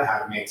clean a gun, how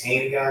to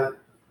maintain a gun,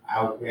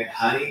 how to get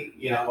honey,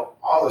 you know,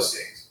 all those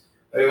things.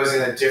 But it was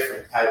in a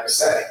different type of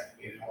setting.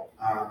 You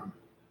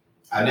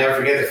I'll never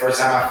forget the first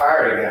time I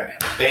fired a gun.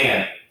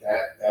 Bam!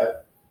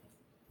 That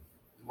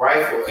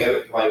rifle,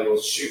 it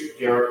will shoot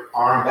your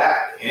arm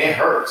back, and it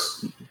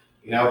hurts.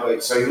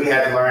 But so you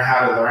had to learn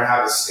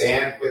how to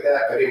stand with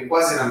that. But it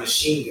wasn't a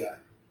machine gun.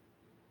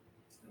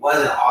 It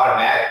wasn't an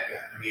automatic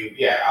gun. I mean,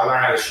 yeah, I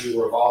learned how to shoot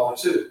a revolver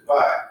too,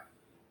 but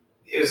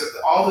it was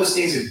all those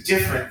things are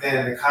different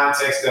than in the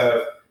context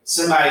of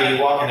somebody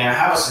you walk in their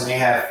house and they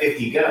have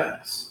 50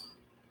 guns.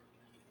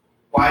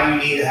 Why do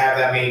you need to have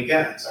that many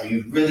guns? Are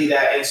you really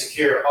that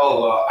insecure?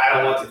 Oh, well, I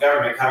don't want the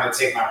government coming to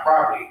take my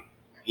property.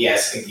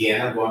 Yes,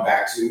 again, I'm going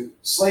back to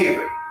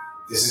slavery.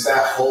 This is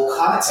that whole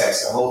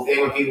context, the whole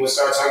thing when people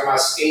start talking about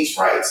states'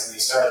 rights and they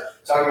start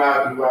talking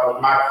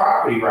about my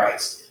property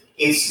rights.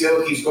 It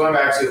still keeps going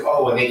back to,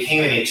 when they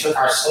came and they took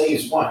our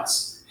slaves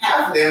once.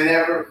 Half of them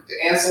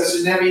the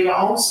ancestors never even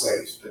owned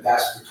slaves, but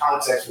that's the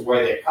context of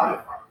where they're coming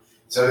from.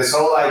 So this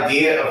whole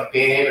idea of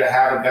being able to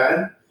have a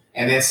gun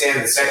and then saying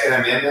the Second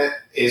Amendment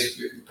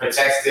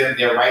protects them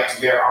their right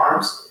to bear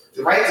arms.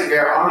 The right to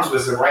bear arms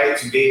was the right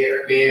to be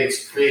able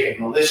to create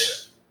a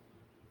militia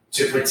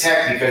to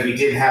protect because we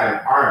didn't have an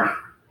army.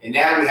 And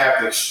now we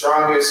have the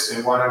strongest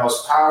and one of the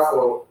most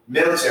powerful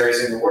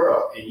militaries in the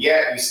world. And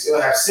yet we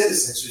still have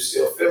citizens who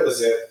still feel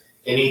as if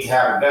they need to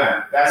have a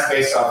gun. That's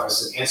based off of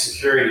some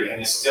insecurity, and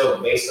it's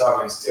still based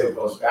off and it still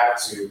goes back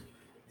to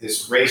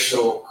this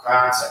racial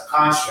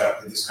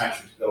construct that this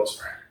country is built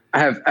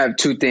around. I have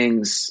two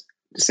things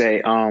to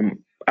say. All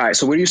right,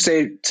 so what do you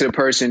say to the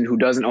person who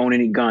doesn't own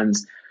any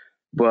guns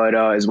but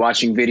is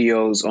watching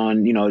videos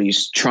on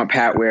these Trump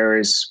hat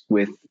wearers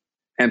with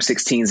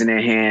M16s in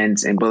their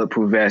hands and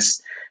bulletproof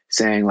vests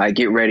saying, like,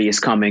 get ready, it's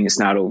coming, it's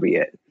not over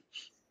yet?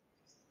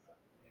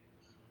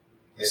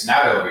 It's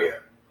not over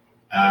yet.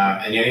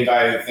 And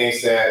anybody who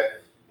thinks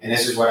that, and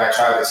this is what I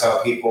try to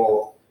tell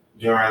people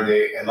during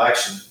the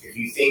election, if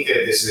you think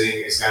that this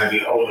thing is going to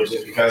be over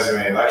just because of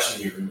an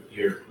election,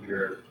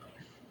 you're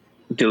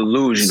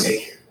delusional.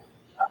 Mistaken.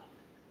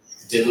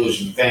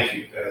 Delusional. Thank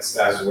you. That's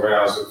the word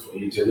I was looking for.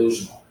 You're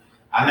delusional.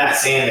 I'm not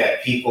saying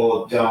that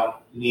people don't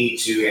need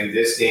to, in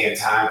this day and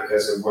time,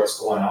 because of what's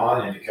going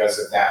on and because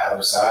of that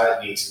other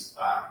side, need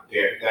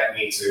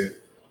to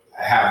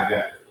have a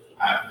gun.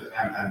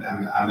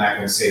 I'm not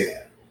going to say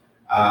that.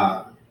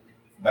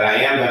 But I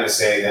am going to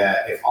say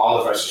that if all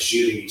of us are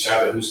shooting each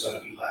other, who's going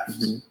to be left?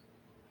 Mm-hmm.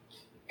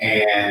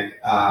 And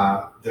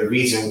the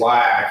reason why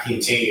I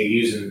continue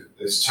using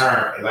this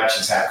term,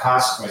 elections have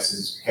consequences,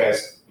 is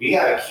because we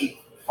got to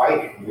keep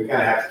fighting. We're going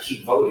to have to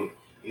keep voting.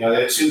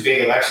 There are two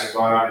big elections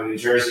going on in New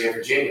Jersey and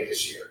Virginia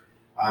this year.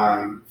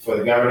 For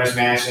the governor's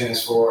mansion and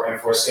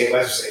for state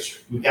legislature.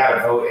 We got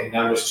to vote in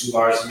numbers too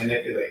large to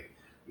manipulate.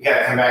 We got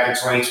to come back in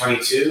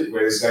 2022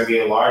 where there's going to be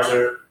a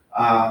larger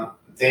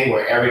thing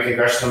where every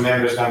congressional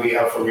member is going to be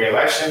up for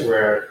re-election,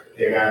 where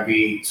there are going to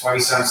be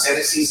 20-some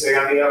Senate seats that are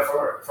going to be up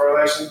for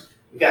election.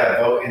 We got to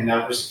vote in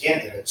numbers,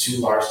 again, that are too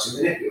large to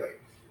manipulate.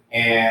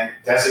 And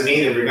doesn't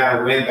mean that we're going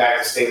to win back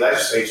the state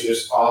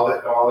legislatures all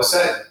of a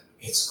sudden.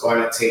 It's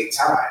going to take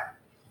time.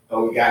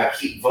 But we got to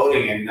keep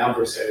voting in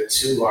numbers that are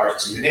too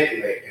large to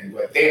manipulate. And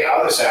what the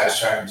other side is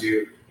trying to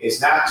do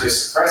is not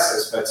just suppress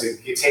us, but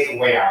to take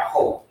away our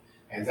hope.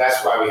 And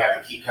that's why we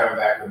have to keep coming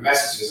back with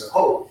messages of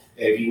hope.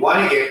 That if you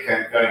want to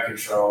get gun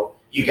control,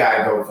 you got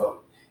to go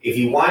vote. If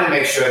you want to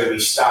make sure that we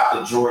stop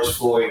the George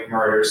Floyd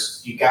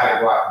murders, you got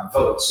to go out and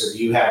vote. So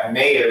you have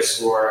mayors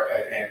who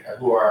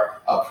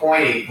are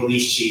appointing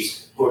police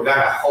chiefs who are going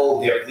to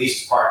hold their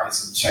police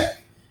departments in check.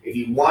 If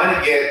you want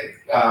to get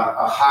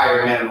a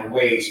higher minimum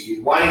wage, if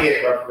you want to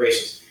get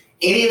reparations,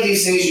 any of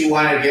these things you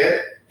want to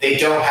get, they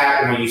don't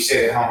happen when you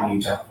sit at home and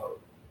you don't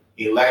vote.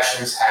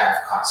 Elections have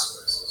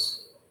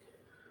consequences.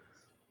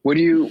 What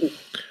do you...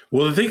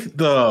 Well, I think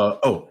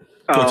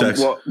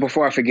well,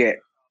 before I forget,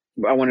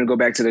 I want to go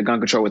back to the gun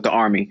control with the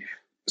Army.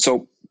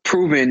 So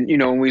proven,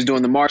 when we was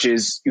doing the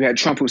marches, you had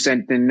Trump who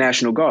sent the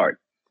National Guard,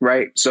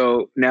 right?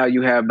 So now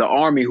you have the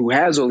Army who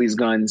has all these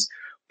guns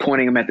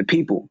pointing them at the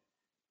people.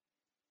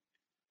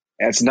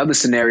 That's another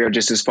scenario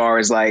just as far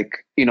as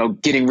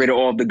getting rid of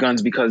all of the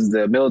guns because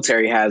the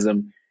military has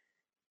them.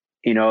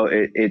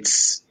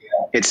 It's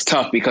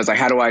tough because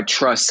how do I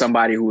trust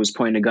somebody who was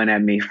pointing a gun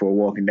at me for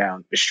walking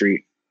down the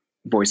street,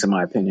 voicing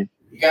my opinion?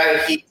 You got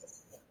to keep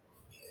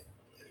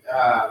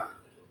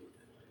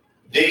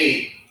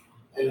Biggie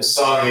in the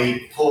song that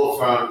he pulled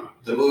from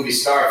the movie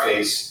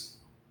Scarface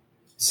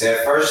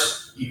said,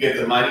 first you get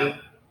the money,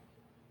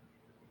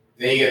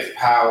 then you get the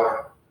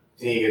power,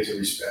 then you get the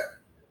respect.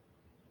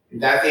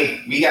 And I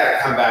think we got to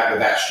come back with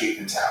that street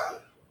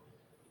mentality.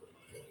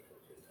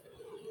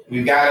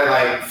 We've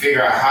got to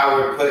figure out how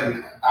we're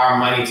putting our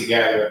money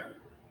together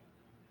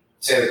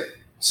to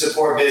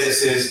support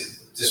businesses,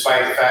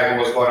 despite the fact of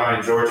what's going on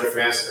in Georgia, for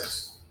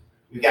instance.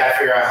 We've got to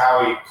figure out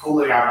how we're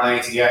pooling our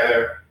money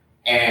together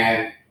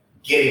and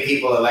getting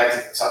people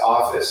elected to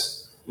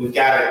office. We've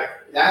got to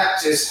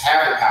not just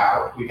have the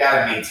power, we've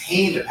got to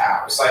maintain the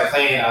power. It's like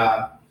playing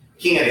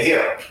King of the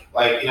Hill.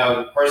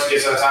 The person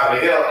gets on top of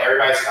the hill,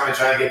 everybody's coming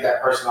trying to get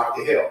that person off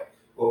the hill.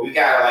 Well, we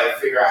got to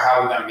figure out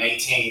how we're going to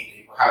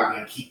maintain, how we're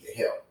going to keep the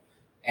hill.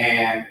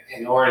 And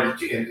in order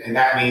to, and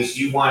that means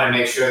you want to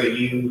make sure that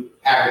you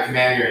have a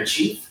commander in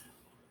chief,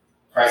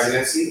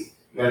 presidency.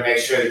 You want to make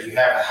sure that you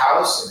have the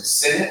House and the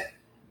Senate.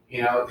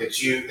 You know that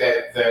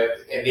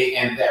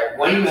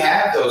when you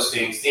have those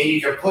things, then you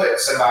can put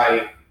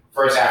somebody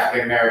first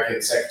African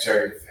American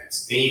Secretary of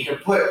Defense. Then you can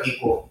put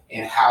people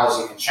in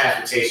housing and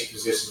transportation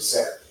positions,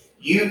 etc.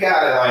 You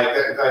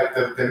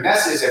gotta the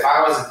message. If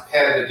I was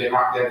head of the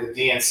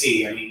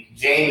DNC, I mean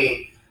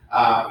Jamie.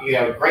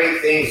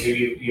 Great things.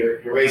 You're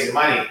raising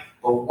money,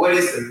 but what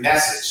is the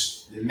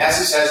message? The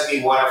message has to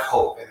be one of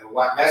hope, and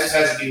the message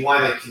has to be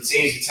one that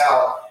continues to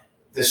tell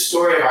the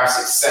story of our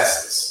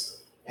successes.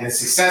 And the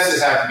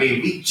successes have to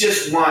be: we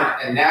just won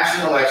a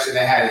national election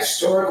that had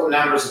historical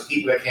numbers of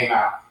people that came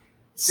out.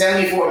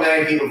 74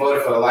 million people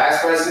voted for the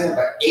last president,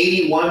 but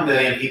 81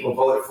 million people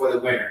voted for the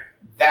winner.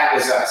 That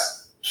was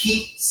us.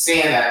 Keep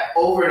saying that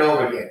over and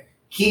over again.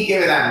 Keep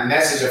giving that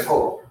message of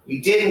hope.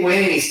 We didn't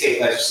win any state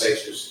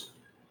legislatures.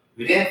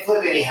 We didn't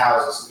flip any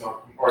houses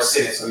or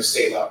senates on the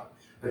state level.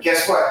 But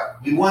guess what?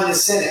 We won the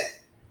Senate.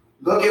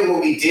 Look at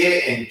what we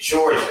did in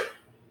Georgia.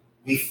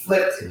 We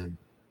flipped it.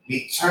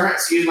 We turned,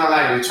 excuse my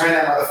language, we turned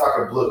that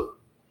motherfucker blue.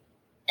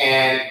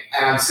 And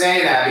I'm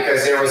saying that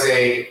because there was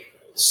a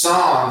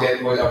song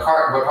that was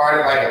part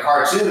of like a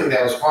cartoon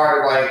that was part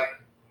of like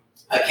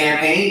a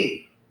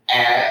campaign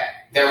ad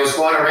that was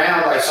going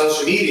around like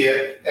social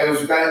media that was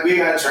we're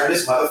gonna turn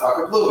this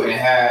motherfucker blue. And it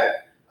had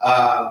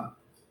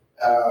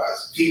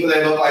people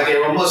that looked like they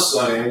were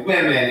Muslim and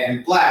women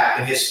and black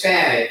and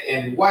Hispanic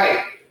and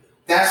white.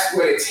 That's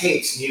what it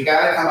takes. You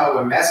got to come up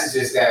with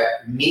messages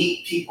that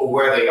meet people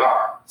where they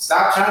are.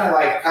 Stop trying to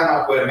like come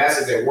up with a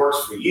message that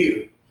works for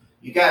you.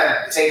 You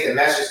got to take the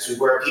message to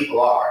where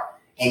people are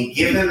and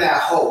give them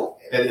that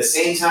hope. And at the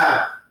same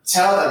time,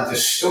 tell them the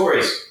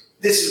stories.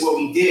 This is what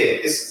we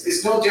did.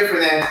 It's no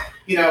different than,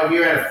 if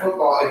you're in a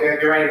football, if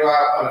you're ready to go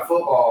out on a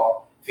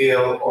football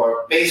field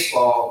or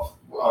baseball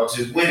or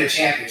to win a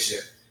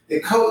championship. The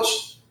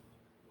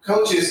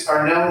coaches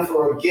are known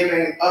for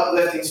giving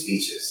uplifting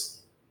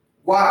speeches.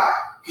 Why?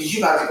 Because you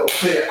got to go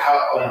put it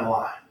out on the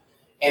line.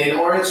 And in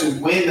order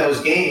to win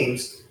those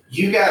games,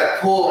 you got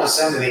to pull on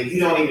something that you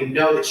don't even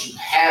know that you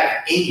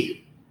have in you.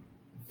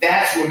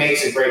 That's what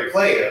makes a great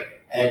player.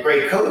 And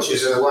great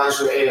coaches are the ones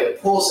who are able to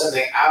pull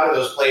something out of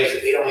those players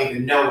that they don't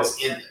even know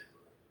what's in them.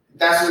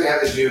 That's what we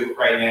have to do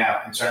right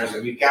now in terms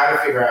of we've got to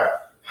figure out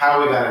how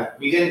we're going to,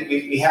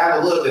 we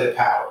have a little bit of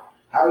power.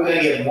 How are we going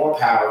to get more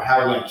power? How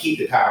are we going to keep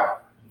the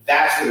power?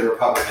 That's what the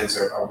Republicans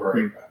are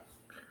worried about.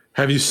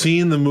 Have you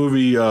seen the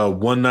movie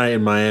One Night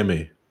in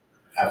Miami?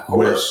 Of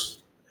course.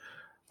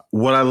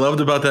 What I loved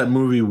about that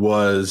movie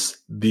was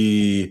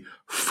the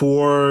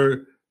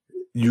 4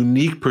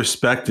 unique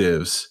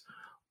perspectives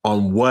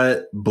on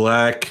what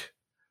Black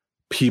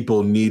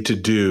people need to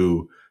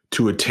do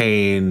to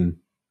attain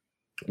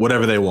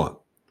whatever they want,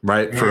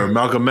 right? Mm-hmm. For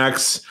Malcolm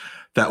X,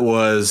 that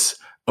was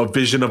a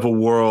vision of a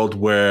world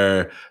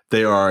where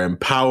they are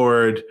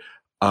empowered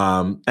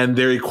and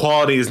their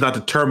equality is not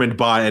determined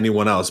by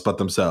anyone else but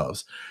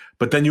themselves.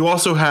 But then you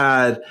also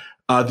had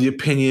the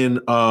opinion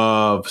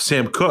of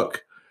Sam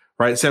Cooke,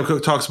 right? Sam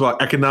Cooke talks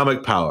about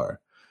economic power.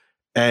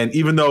 And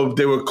even though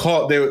they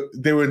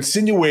were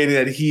insinuating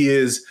that he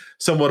is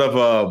somewhat of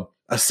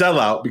a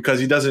sellout because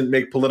he doesn't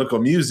make political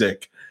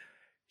music,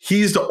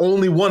 he's the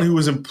only one who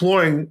was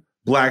employing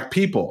Black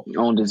people. He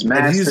owned his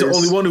masters. And he's the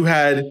only one who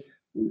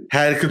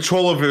had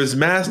control over his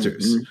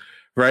masters,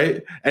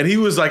 right? And he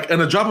was like, in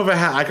a drop of a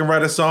hat, I can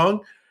write a song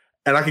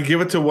and I can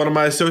give it to one of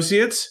my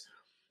associates,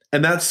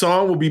 and that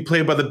song will be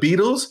played by the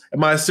Beatles, and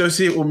my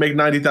associate will make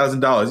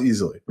 $90,000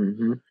 easily.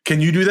 Mm-hmm.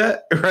 Can you do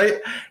that, right?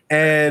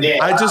 And yeah,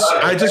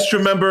 I just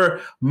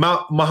remember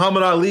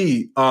Muhammad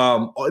Ali,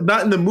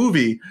 not in the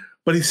movie,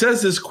 but he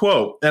says this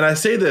quote, and I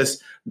say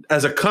this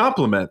as a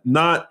compliment,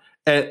 not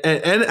and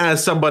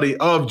as somebody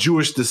of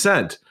Jewish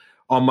descent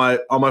on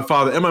my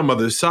father and my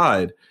mother's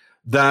side,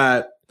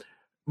 that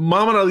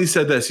Muhammad Ali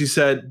said this. He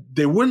said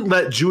they wouldn't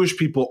let Jewish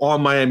people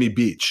on Miami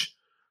Beach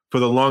for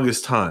the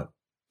longest time.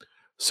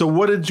 So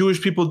what did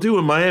Jewish people do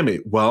in Miami?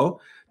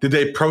 Well, did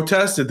they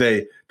protest? Did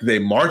they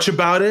march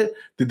about it?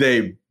 Did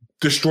they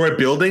destroy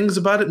buildings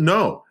about it?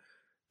 No.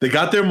 They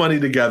got their money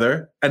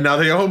together and now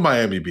they own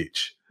Miami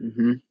Beach.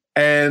 Mm-hmm.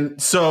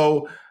 And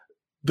so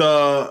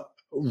the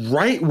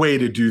right way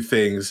to do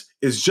things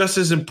is just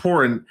as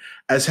important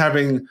as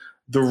having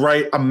the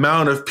right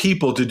amount of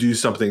people to do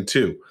something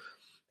too.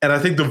 And I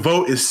think the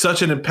vote is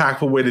such an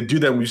impactful way to do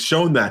that. We've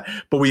shown that.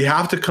 But we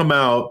have to come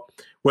out,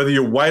 whether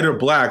you're white or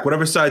Black,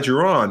 whatever side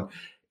you're on,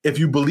 if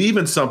you believe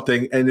in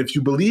something and if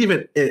you believe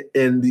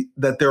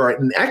that there are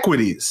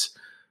inequities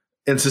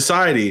in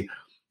society,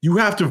 you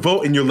have to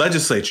vote in your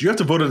legislature. You have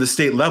to vote at the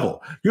state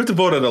level. You have to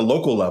vote at a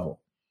local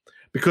level,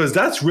 because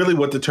that's really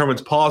what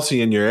determines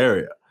policy in your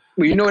area.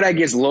 Well, you know what, that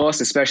gets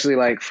lost, especially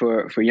like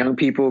for young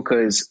people,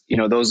 because,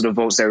 those are the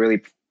votes that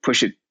really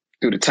push it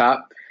through the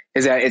top,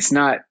 is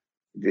that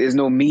there's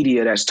no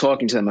media that's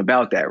talking to them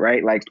about that,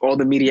 right? Like all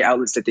the media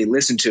outlets that they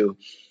listen to,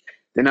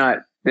 they're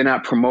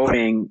not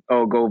promoting,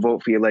 oh, go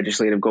vote for your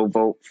legislative, go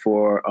vote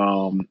for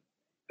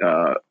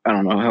I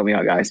don't know, help me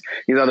out, guys.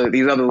 These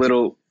other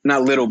little,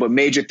 not little, but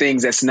major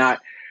things that's not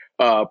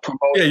promoted.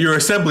 Yeah, you're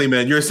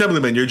assemblymen,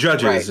 you're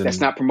judges. Right, and that's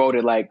not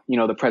promoted like,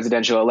 the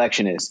presidential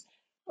election is.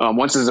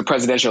 Once there's a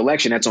presidential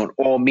election, that's on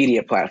all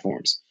media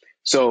platforms.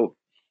 So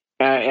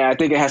and I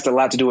think it has a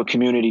lot to do with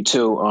community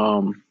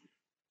too.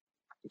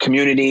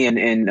 Community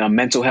and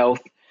mental health,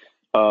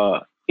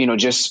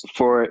 just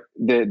for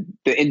the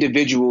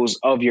individuals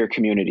of your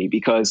community,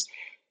 because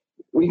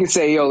we can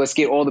say, let's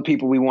get all the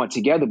people we want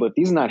together, but if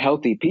these are not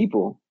healthy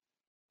people,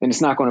 then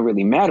it's not going to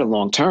really matter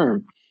long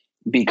term,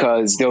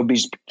 because they'll be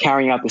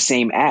carrying out the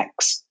same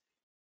acts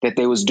that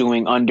they was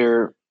doing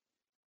under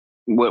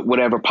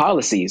whatever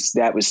policies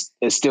that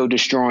is still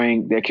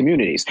destroying their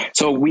communities.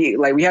 So we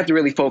have to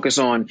really focus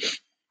on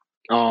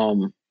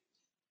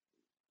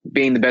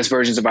being the best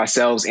versions of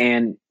ourselves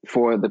and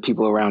for the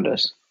people around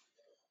us.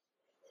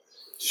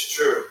 It's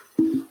true.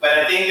 But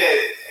I think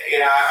that,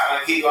 I'm going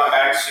to keep going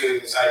back to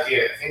this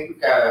idea. I think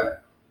we've got to,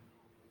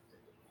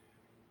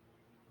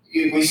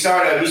 you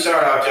started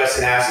off,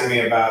 Justin, asking me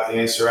about the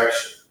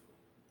insurrection.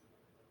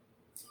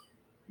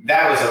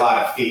 That was a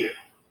lot of fear,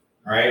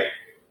 right?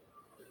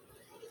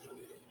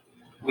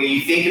 When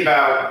you think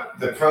about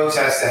the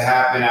protests that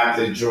happened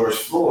after George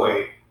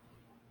Floyd,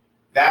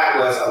 that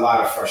was a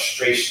lot of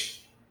frustration.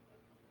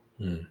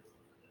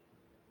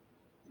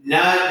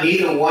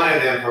 Neither one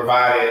of them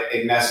provided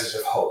a message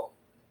of hope.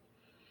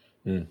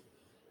 And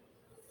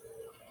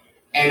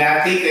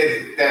I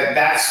think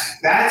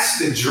that's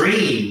the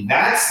dream.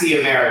 That's the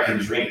American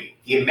dream.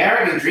 The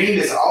American dream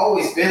has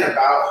always been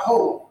about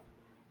hope.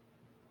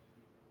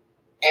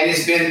 And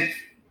it's been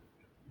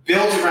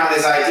built around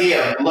this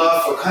idea of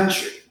love for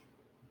country.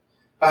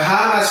 But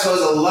how am I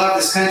supposed to love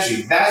this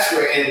country? That's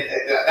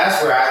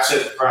where I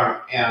took from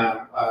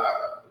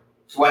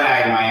One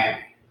Night in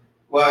Miami.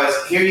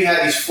 Was here you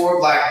had these 4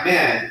 black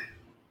men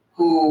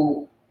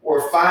who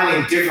were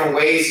finding different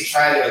ways to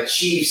try to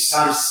achieve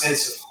some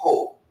sense of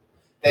hope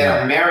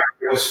that America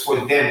was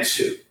for them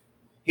too.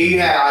 Here you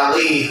had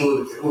Ali,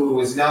 who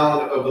was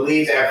known or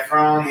believed to have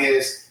thrown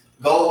his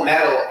gold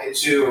medal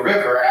into a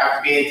river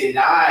after being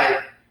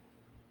denied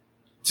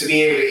to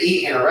be able to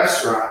eat in a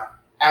restaurant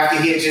after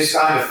he had just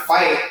gone to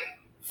fight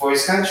for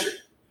his country.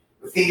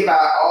 But think about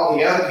all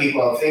the other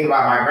people. Think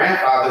about my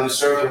grandfather who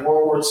served in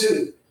World War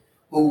II,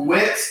 who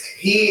went,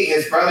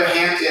 his brother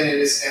Hampton and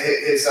his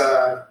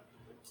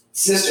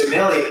sister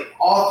Millie,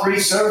 all 3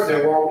 served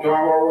during World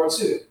War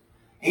II.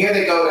 And here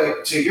they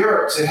go to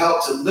Europe to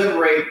help to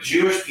liberate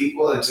Jewish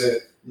people and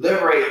to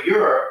liberate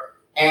Europe.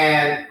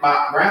 And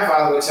my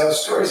grandfather would tell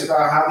stories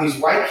about how these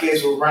white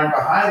kids would run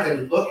behind them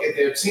and look at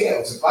their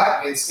tails, the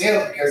black men's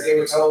tails, because they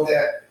were told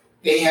that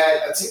they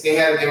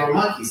were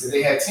monkeys, that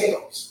they had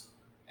tails.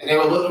 And they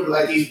were looking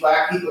like these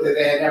black people that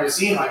they had never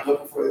seen, like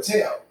looking for the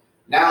tail.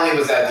 Not only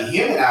was that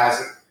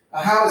dehumanizing,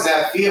 but how does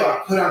that feel?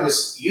 I put on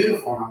this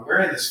uniform, I'm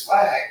wearing this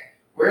flag.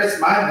 Where's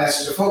my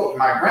message of hope?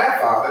 My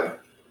grandfather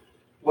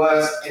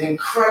was an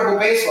incredible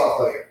baseball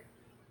player.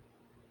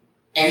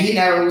 And he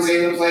never was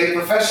able to play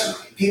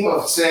professionally. People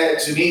have said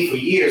to me for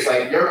years,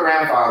 like, your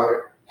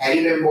grandfather, had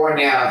he been born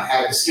now,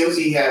 had the skills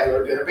he had,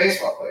 would have been a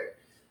baseball player.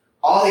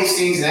 All these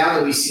things now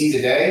that we see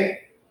today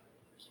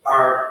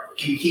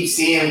you keep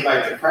seeing,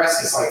 like, the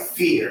press, it's like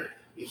fear.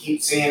 You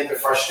keep seeing the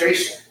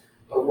frustration.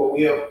 But what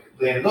we have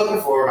been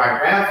looking for, my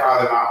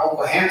grandfather, my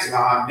Uncle Hampton, my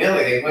Aunt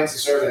Millie, they went to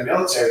serve in the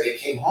military. They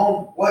came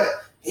home. What?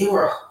 They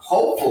were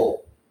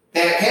hopeful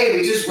that, hey,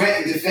 we just went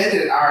and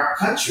defended our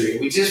country.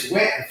 We just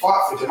went and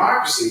fought for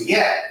democracy.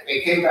 Yet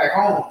they came back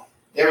home.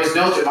 There was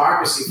no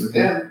democracy for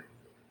them.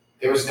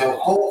 There was no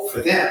hope for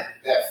them.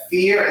 That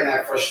fear and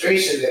that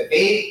frustration that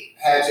they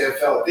had to have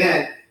felt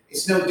then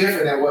is no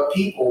different than what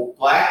people,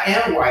 black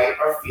and white,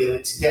 are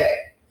feeling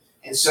today.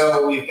 And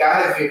so we've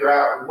got to figure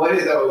out what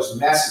are those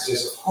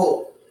messages of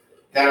hope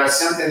that are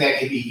something that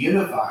can be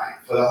unifying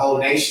for the whole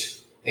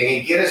nation. They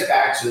can get us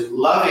back to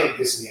loving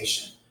this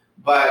nation,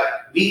 but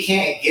we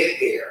can't get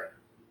there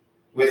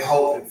with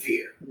hope and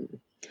fear.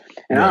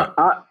 And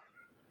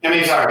Fear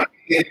and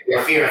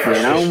frustration.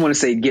 And I don't want to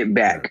say get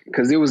back,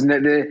 because there was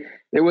never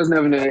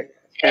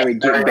ever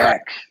get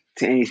back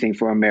to anything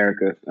for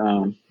America.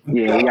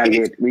 We gotta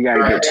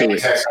get to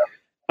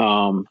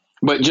it.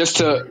 But just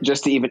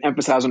to even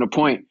emphasize on the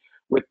point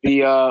with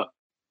the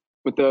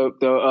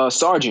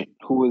sergeant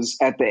who was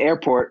at the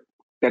airport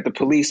that the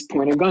police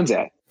pointed guns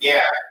at.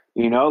 Yeah.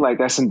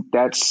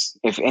 That's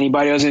if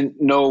anybody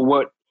doesn't know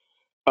what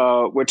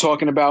we're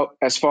talking about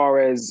as far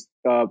as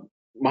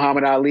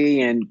Muhammad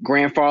Ali and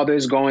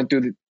grandfathers going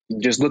through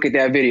just look at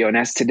that video, and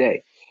that's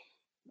today.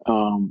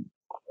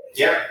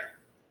 Yeah.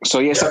 So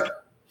yes. Yeah.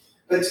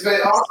 But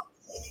also,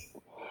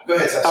 go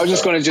ahead. I was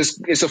just going to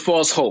it's a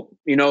false hope,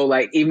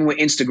 like even with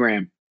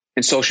Instagram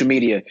and social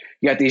media,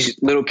 you got these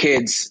little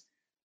kids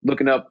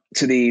looking up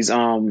to these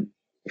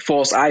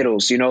false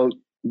idols,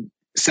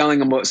 selling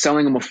them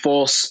a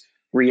false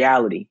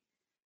reality,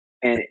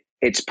 and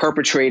it's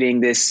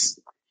perpetrating this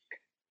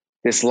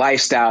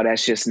lifestyle that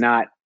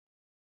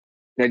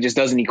just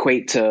doesn't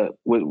equate to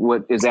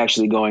what is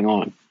actually going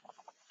on,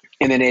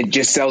 and then it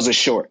just sells us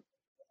short.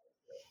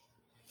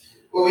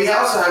 Well, we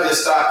also have to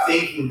stop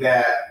thinking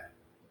that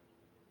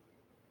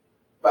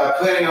by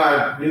putting on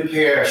a new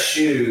pair of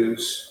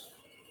shoes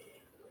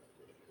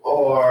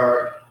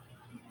or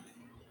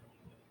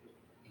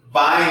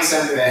buying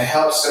something that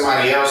helps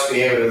somebody else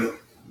be able to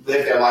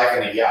live their life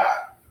in a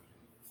yacht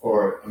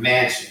or a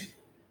mansion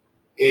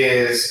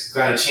is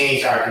going to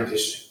change our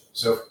condition.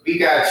 So we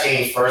got to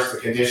change first the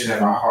condition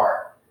of our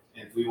heart,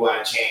 and if we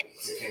want to change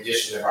the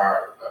condition of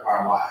our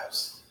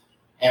lives.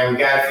 And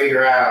we got to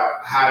figure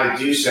out how to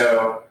do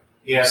so.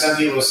 You know, some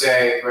people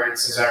say, for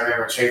instance, I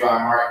remember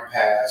Trayvon Martin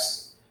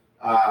passed,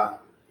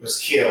 was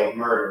killed,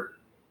 murdered,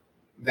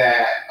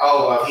 that,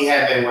 oh, well, if he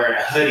had been wearing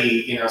a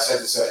hoodie, you know, such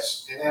and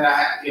such. And then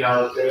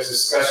there was a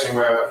discussion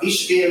where he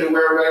should be able to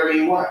wear whatever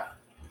he wants.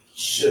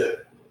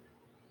 Should.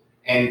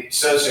 And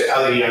so should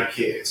other young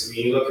kids. I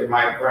mean, you look at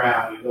Mike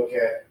Brown, you look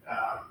at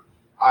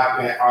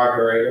Ahmaud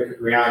Arbery, you look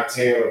at Breonna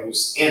Taylor,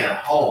 who's in her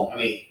home. I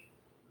mean,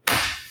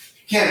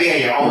 you can't be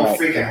in your own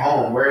freaking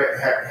home. Where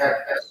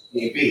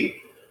should you be?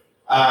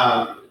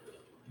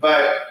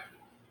 But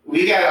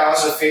we got to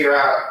also figure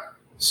out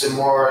some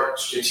more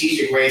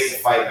strategic ways to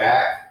fight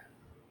back.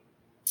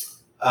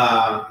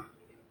 I'm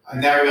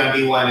never going to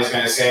be one that's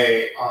going to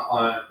say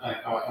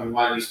on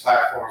one of these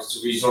platforms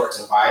to resort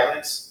to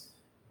violence.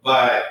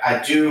 But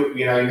I do,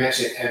 you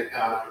mentioned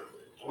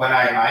when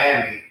I'm in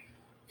Miami,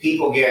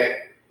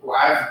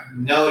 I've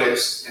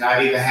noticed, and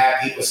I've even had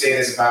people say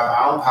this about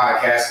my own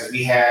podcast, because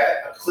we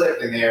had a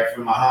clip in there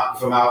from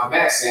Malcolm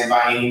X saying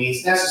by any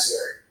means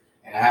necessary.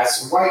 And I had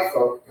some white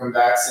folk come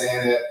back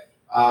saying that,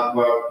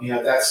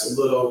 that's a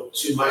little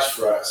too much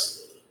for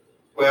us.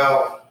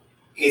 Well,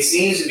 it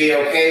seems to be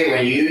okay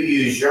when you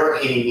use your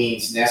any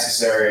means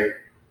necessary,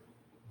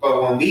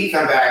 but when we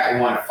come back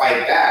and want to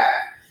fight back,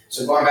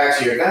 so going back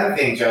to your gun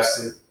thing,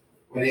 Justin,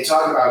 when they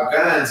talk about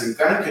guns and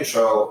gun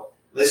control,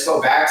 let's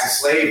go back to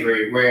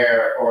slavery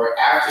or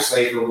after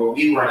slavery, where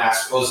we were not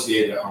supposed to be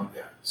able to own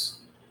guns.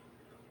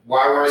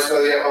 Why weren't we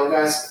supposed to be able to own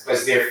guns?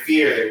 Because their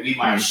fear that we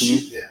might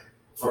shoot them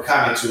for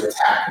coming to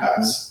attack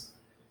us.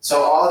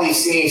 So all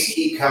these things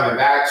keep coming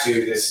back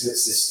to this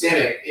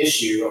systemic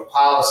issue of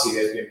policy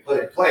that's been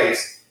put in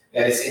place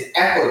that is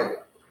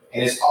inequitable.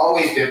 And it's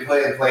always been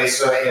put in place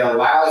so it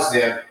allows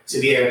them to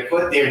be able to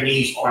put their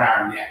knees on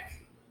our neck.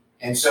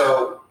 And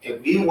so if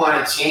we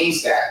want to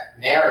change that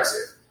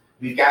narrative,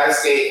 we've got to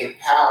stay in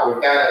power.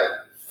 We've got to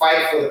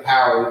fight for the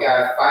power. We've got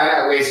to find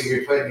out ways that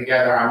we're putting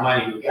together our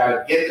money. We've got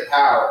to get the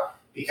power,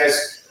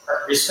 because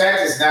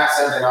respect is not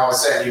something all of a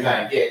sudden you're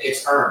going to get.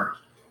 It's earned.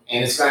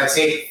 And it's going to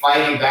take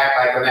fighting back,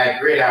 like on that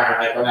gridiron,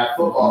 like on that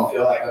football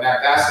field, like on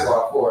that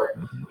basketball court.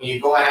 When you're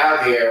going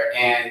out there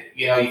and,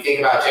 you think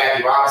about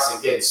Jackie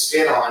Robinson getting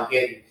spit on,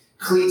 getting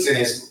cleats in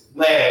his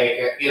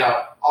leg,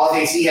 all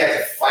things he had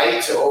to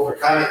fight to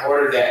overcome in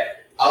order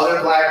that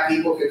other black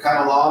people could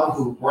come along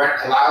who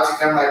weren't allowed to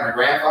come, like my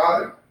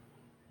grandfather.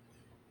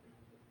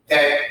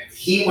 That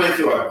he went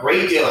through a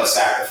great deal of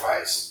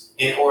sacrifice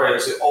in order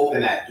to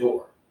open that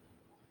door.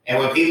 And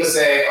when people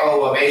say,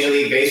 oh, well, Major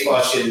League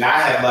Baseball should not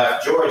have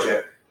left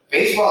Georgia,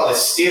 baseball is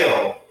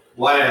still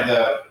one of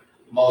the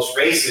most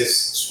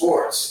racist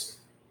sports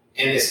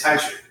in this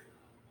country.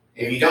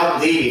 If you don't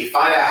believe me,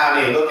 find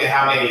out look at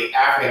how many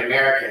African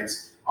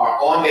Americans are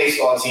on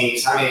baseball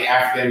teams, how many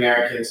African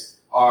Americans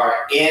are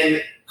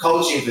in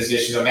coaching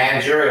positions or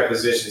managerial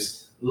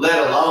positions, let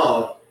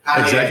alone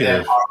how many of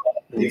them are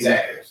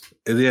executives.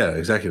 Yeah,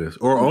 executives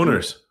or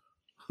owners.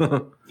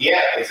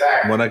 Yeah,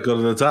 exactly. When I go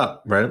to the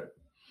top, right?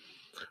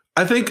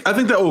 I think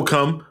that will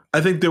come.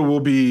 I think there will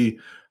be.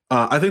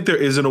 I think there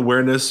is an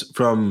awareness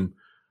from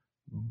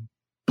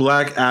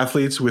black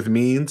athletes with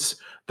means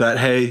that,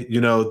 hey,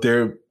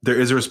 there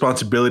is a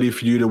responsibility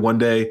for you to one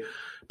day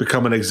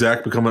become an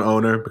exec, become an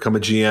owner, become a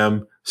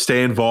GM,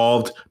 stay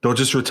involved. Don't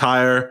just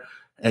retire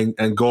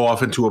and go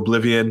off into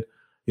oblivion.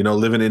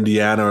 Live in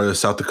Indiana or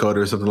South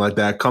Dakota or something like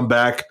that. Come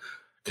back,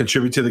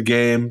 contribute to the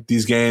game.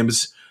 These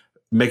games,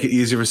 make it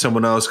easier for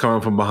someone else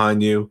coming from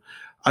behind you.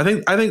 I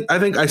think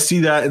I see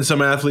that in some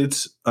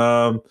athletes,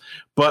 but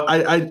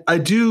I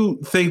do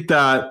think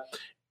that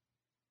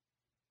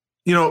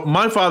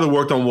my father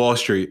worked on Wall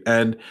Street,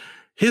 and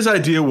his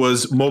idea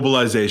was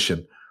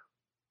mobilization.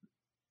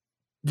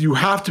 You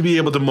have to be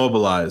able to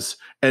mobilize,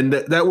 and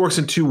that works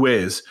in two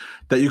ways: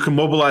 that you can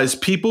mobilize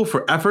people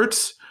for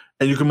efforts,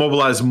 and you can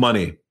mobilize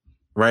money,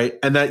 right?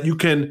 And that you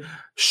can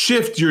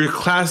shift your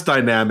class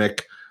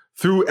dynamic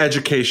through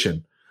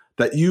education.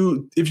 That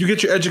if you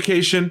get your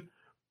education,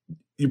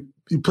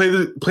 you play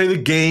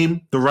the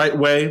game the right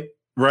way,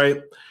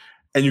 right?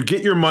 And you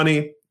get your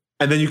money,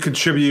 and then you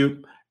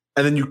contribute,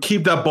 and then you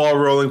keep that ball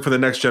rolling for the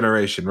next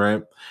generation,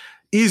 right?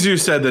 Easier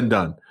said than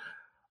done.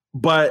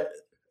 But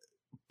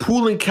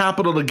pooling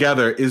capital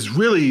together is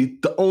really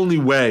the only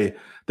way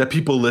that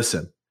people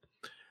listen.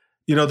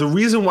 The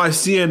reason why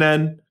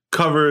CNN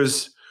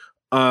covers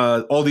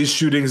all these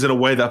shootings in a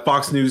way that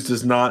Fox News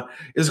does not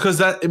is because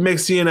that it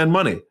makes CNN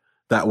money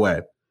that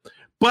way.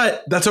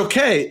 But that's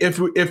okay if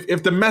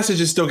the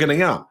message is still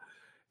getting out.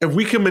 If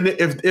we can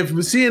if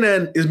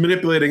CNN is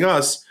manipulating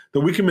us,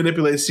 then we can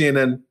manipulate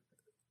CNN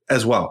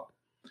as well.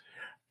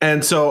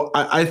 And so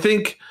I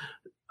think,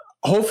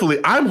 hopefully,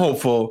 I'm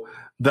hopeful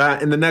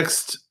that in the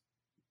next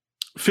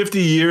 50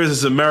 years,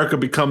 as America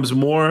becomes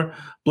more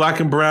black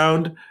and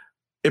brown,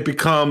 it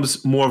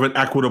becomes more of an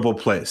equitable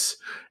place.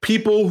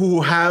 People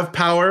who have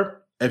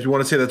power, if you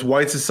want to say that's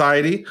white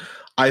society,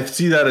 I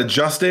see that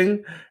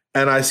adjusting,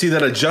 and I see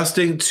that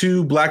adjusting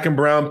to black and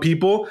brown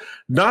people,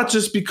 not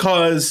just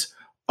because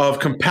of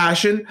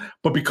compassion,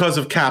 but because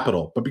of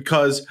capital, but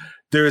because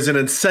there is an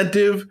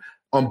incentive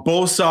on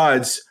both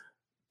sides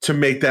to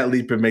make that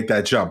leap and make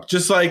that jump.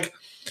 Just like,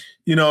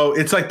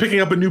 it's like picking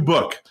up a new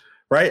book,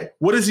 right?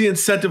 What is the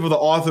incentive of the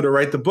author to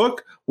write the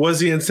book? What is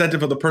the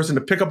incentive of the person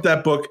to pick up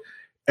that book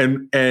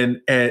and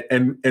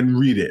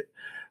read it?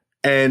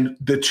 And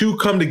the two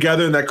come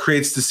together, and that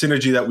creates the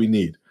synergy that we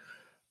need.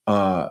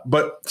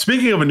 But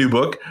speaking of a new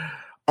book,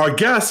 our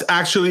guest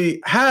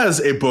actually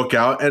has a book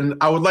out, and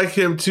I would like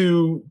him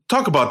to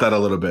talk about that a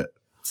little bit.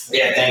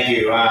 Yeah, thank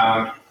you.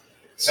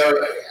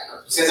 So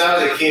since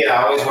I was a kid,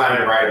 I always wanted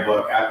to write a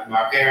book.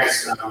 My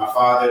parents, my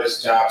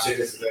father's job took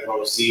us to live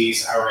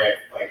overseas. I read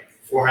like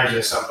 400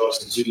 and some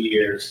books in 2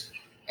 years,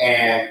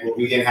 and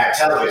we didn't have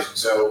television.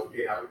 So,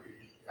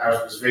 I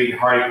was reading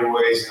Hardy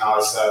Boys and all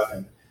this stuff.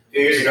 And a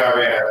few years ago, I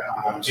read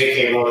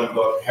J.K. Rowling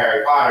book,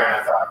 Harry Potter, and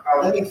I thought,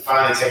 let me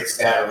finally take a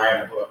stab at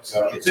writing a book.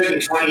 So it took me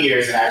 20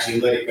 years to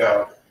actually let it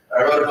go.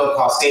 I wrote a book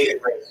called Saving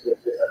Grace, which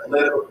is a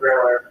political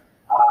thriller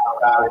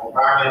about an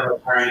environmental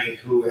attorney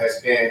who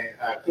has been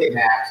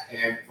kidnapped.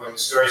 And when the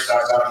story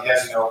starts off, he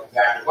doesn't know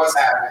exactly what's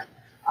happening.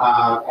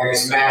 And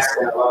it's masked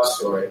in a love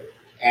story.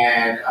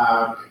 And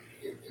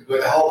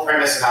with the whole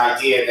premise and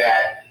idea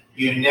that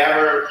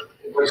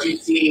what you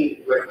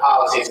see with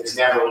politics is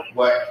never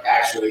what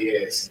actually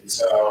is. And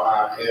so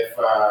if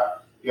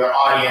your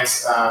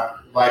audience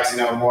would like to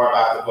know more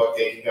about the book,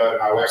 they can go to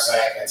my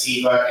website,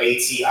 Atiba,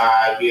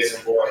 A-T-I, B as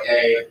in boy,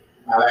 A,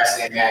 my last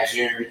name,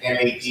 Madyun,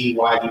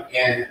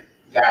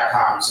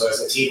 MADYUN.com. So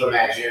it's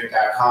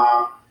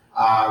AtibaMadyun.com.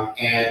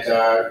 And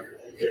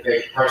if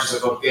they purchase a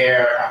book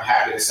there, I'm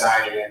happy to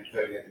sign it and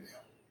put it in the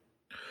mail.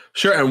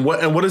 Sure. And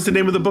what is the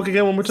name of the book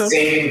again, one more time?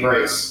 Saving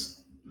Grace.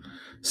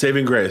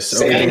 Saving Grace.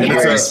 Okay. Saving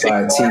Grace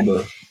by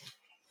Atiba.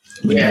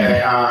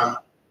 Yeah.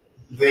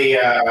 The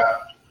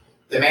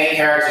main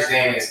character's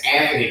name is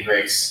Anthony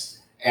Grace,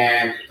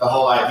 and the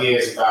whole idea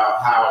is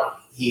about how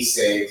he's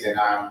saved. And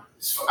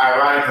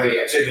ironically,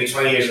 it took me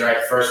 20 years to write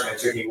the first one. It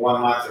took me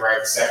 1 month to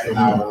write the second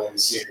novel in the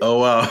series. Oh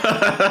wow! So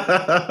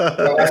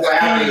that's what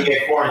happened when you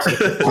get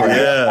quarantined.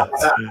 Yeah.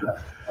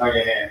 On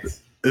your hands.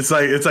 It's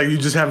like you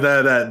just have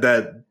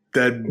that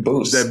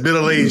boost, that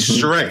middle-aged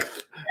strength.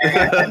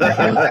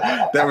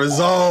 That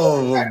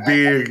resolve of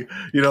being,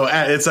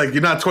 it's like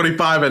you're not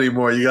 25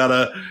 anymore. You got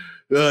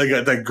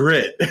that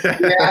grit.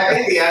 Yeah, I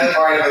think the other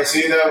part of it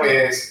too, though,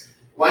 is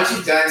once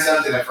you've done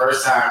something the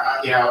first time,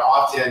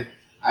 often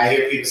I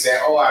hear people say,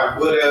 "Oh, I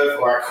would have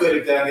or I could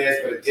have done this,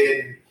 but it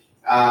didn't."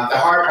 The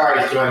hard part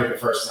is doing it the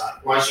first time.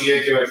 Once you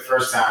get to do it the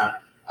first time,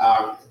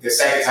 the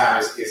second time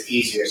is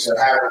easier. So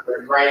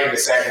writing the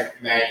second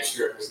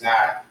manuscript was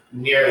not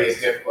nearly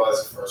as difficult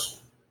as the first one.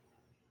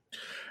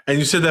 And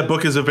you said that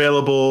book is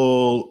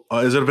available.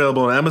 Is it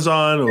available on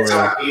Amazon? Or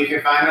you can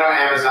find it on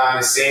Amazon.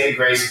 It's Saving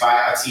Grace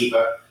by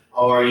Atiba,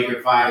 or you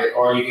can find it,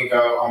 or you can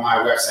go on my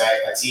website,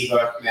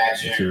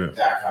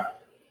 AtibaMadyun.com.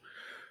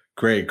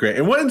 Great.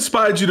 And what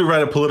inspired you to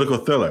write a political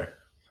thriller?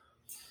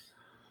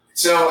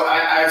 So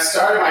I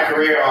started my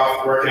career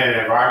off working in an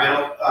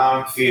environmental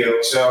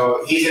field.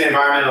 So he's an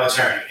environmental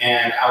attorney,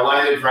 and I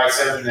wanted to write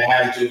something that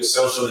had to do with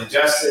social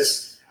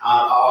injustice.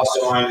 I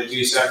also wanted to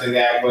do something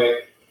that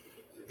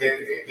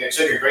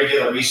took a great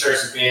deal of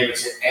research to be able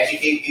to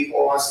educate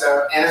people on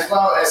stuff, and as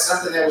well as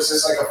something that was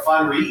just like a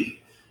fun read.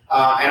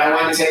 And I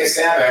wanted to take a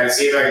stab at it and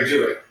see if I could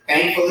do it.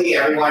 Thankfully,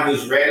 everyone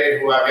who's read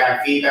it, who I've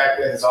gotten feedback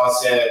with, has all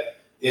said,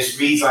 this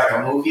reads like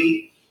a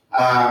movie.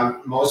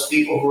 Most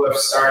people who have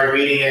started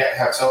reading it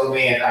have told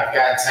me, and I've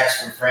gotten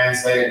texts from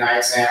friends late at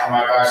night saying, "Oh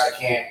my gosh, I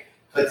can't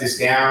put this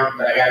down,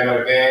 but I got to go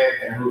to bed,"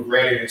 and who've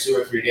read it in 2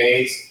 or 3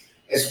 days,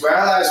 as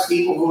well as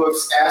people who have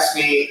asked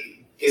me,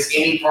 is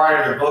any part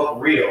of the book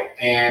real?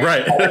 And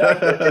right.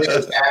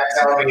 Just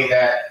telling me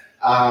that,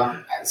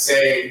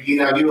 say,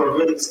 you were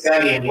really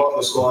studying what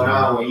was going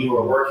on when you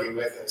were working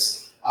with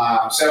us.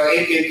 So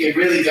it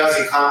really does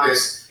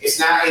encompass, it's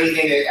not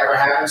anything that ever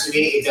happened to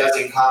me. It does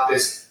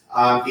encompass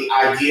the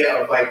idea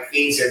of like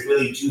things that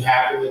really do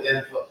happen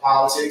within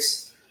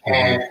politics.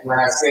 And when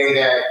I say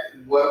that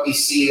what we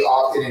see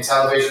often in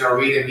television or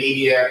read in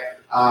media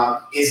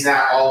is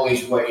not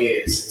always what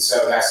is. And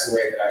so that's the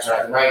way that I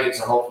try to write it,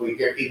 to hopefully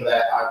give people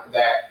that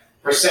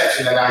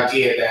perception, that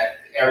idea that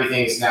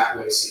everything is not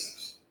what it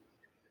seems.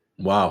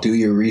 Wow. Do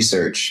your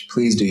research.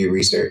 Please do your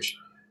research.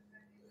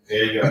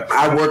 There you go.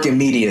 I work in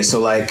media, so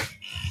like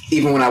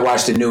even when I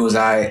watch the news,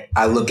 I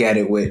look at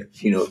it with,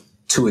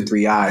 2 or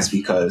 3 eyes,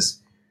 because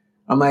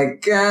I'm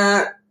like,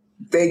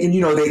 they can,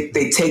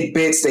 they take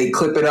bits, they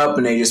clip it up,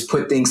 and they just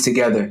put things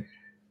together.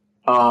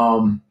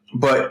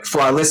 But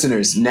for our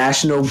listeners,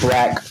 National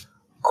Black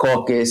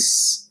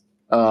Caucus,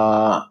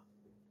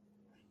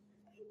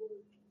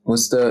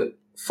 what's the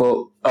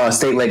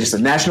state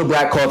legislators, National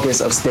Black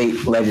Caucus of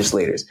State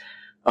Legislators.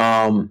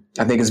 I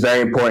think it's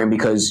very important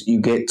because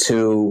you get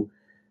to,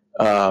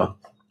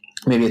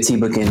 maybe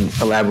Atiba can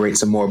elaborate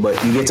some more,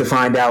 but you get to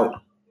find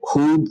out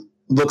who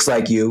looks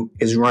like you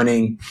is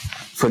running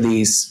for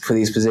these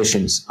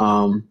positions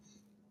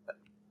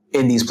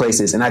in these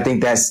places. And I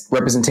think that's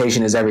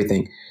representation is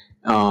everything.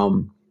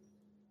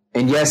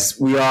 And yes,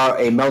 we are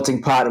a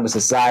melting pot of a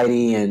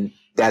society, and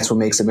that's what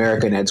makes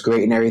America, and that's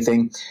great and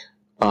everything.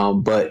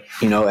 But,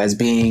 as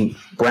being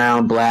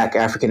brown, black,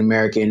 African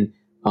American,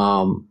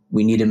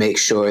 we need to make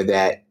sure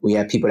that we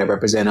have people that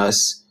represent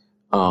us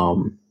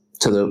to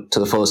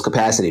the fullest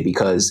capacity,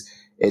 because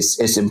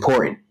it's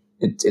important.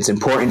 It's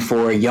important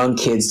for young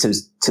kids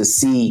to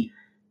see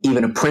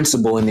even a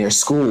principal in their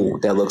school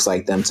that looks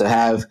like them, to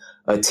have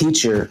a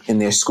teacher in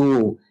their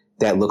school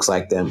that looks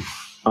like them.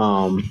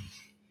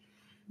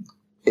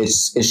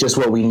 It's just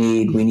what we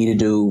need. We need to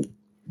do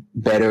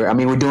better. I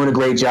mean, we're doing a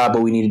great job,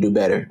 but we need to do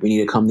better. We need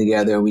to come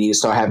together, and we need to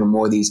start having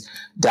more of these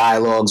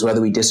dialogues,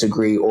 whether we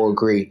disagree or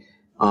agree,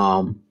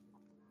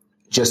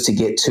 just to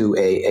get to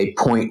a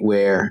point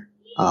where,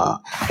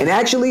 and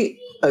actually,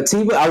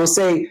 Atiba, I would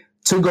say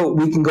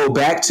we can go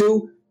back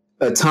to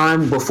a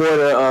time before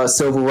the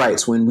civil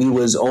rights, when we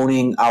was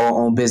owning our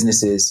own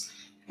businesses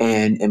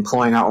and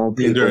employing our own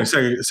people. During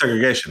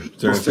segregation.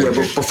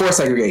 Before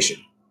segregation.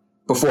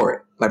 Before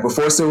it. Like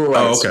before civil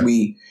rights,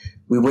 we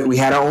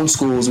had our own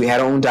schools, we had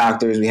our own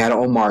doctors, we had our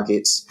own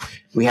markets,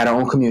 we had our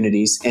own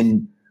communities,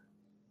 and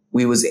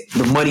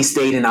the money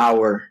stayed in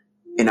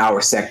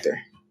our sector,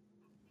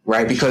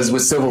 right? Because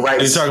with civil rights,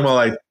 and you're talking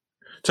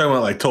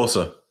about like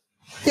Tulsa.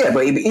 Yeah,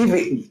 but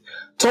even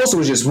Tulsa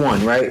was just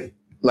one, right?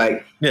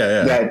 Like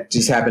that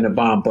just happened to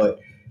bomb, but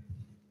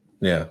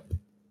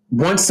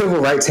once civil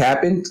rights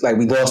happened, like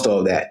we lost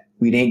all that.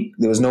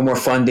 There was no more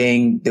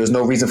funding. There was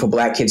no reason for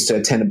black kids to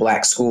attend a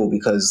black school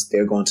because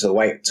they're going to a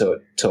white school,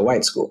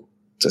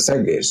 to a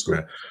segregated school.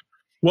 Right.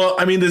 Well,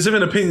 I mean, there's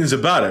different opinions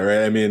about it,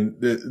 right? I mean,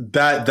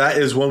 that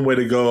is one way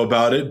to go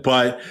about it.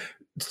 But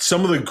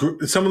some of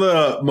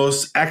the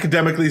most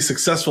academically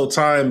successful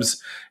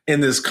times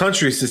in this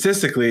country,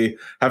 statistically,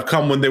 have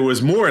come when there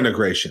was more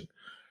integration,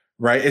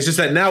 right? It's just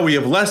that now we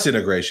have less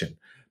integration.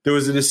 There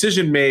was a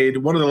decision made,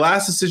 one of the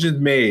last decisions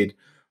made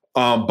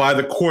by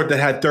the court that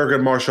had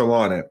Thurgood Marshall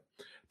on it,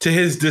 to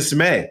his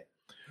dismay,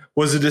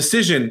 was a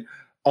decision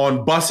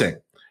on busing.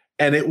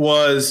 And it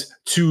was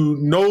to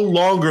no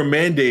longer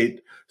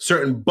mandate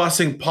certain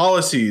busing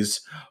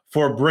policies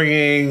for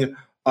bringing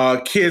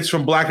kids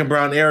from black and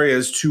brown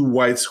areas to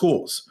white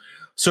schools.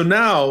 So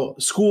now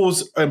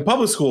schools and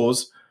public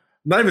schools,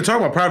 not even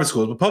talking about private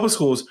schools, but public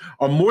schools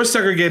are more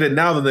segregated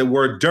now than they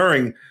were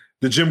during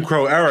the Jim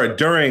Crow era,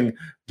 during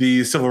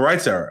the civil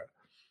rights era.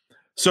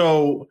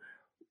 So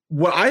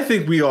what I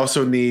think we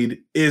also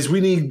need is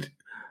we need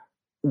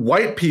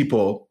white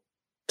people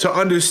to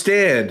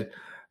understand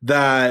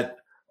that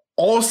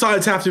all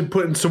sides have to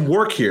put in some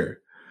work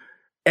here.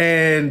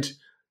 And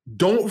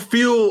don't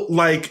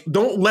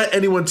let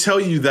anyone tell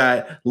you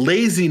that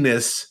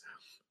laziness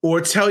or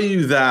tell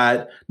you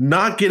that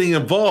not getting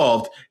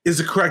involved is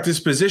the correct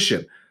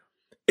disposition.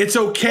 It's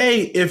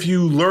okay if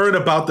you learn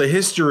about the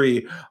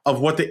history of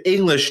what the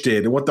English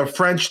did and what the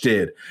French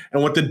did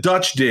and what the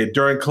Dutch did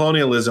during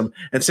colonialism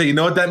and say, you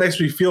know what, that makes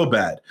me feel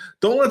bad.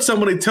 Don't let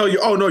somebody tell you,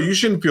 oh, no, you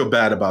shouldn't feel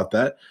bad about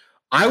that.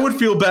 I would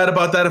feel bad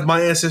about that if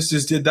my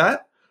ancestors did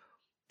that.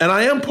 And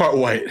I am part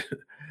white,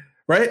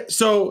 right?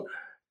 So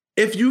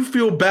if you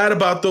feel bad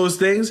about those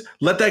things,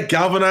 let that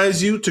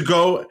galvanize you to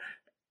go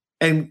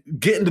and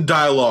get into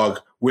dialogue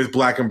with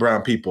black and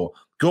brown people.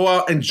 Go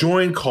out and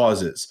join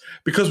causes,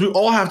 because we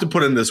all have to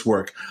put in this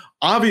work.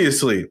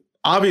 Obviously,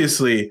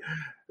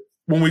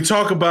 when we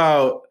talk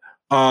about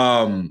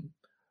how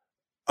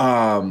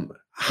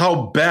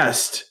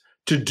best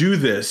to do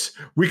this,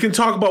 we can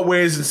talk about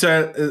ways and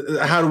say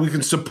how we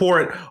can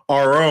support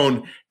our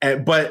own.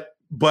 But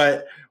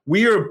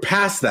we are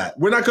past that.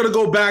 We're not going to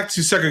go back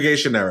to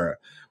segregation era.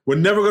 We're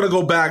never going to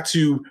go back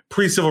to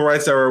pre-civil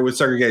rights era with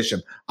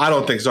segregation. I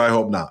don't think so. I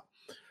hope not.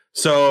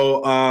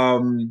 So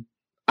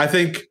I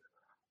think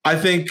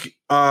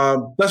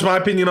that's my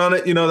opinion on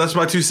it. That's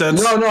my 2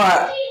 cents. No,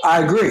 I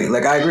agree.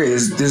 I agree.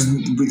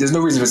 There's no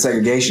reason for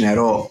segregation at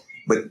all.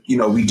 But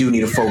we do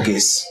need to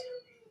focus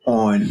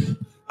on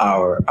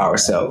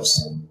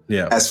ourselves.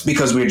 Yeah. That's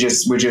because we're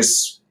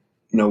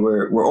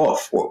we're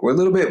off.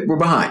 We're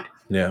behind.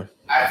 Yeah.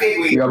 I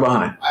think we are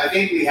behind. I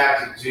think we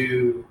have to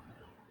do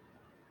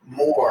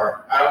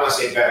more. I don't want to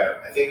say better.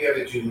 I think we have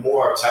to do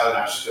more of telling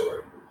our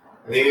story.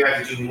 I think we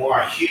have to do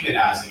more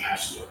humanizing our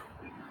story.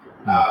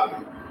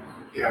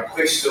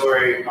 Quick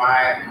story.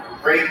 My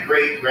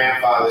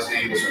great-great-grandfather's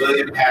name was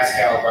William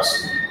Pascal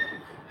Russell.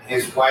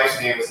 His wife's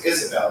name was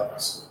Isabella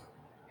Russell.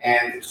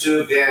 And the two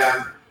of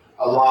them,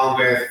 along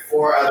with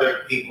 4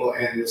 other people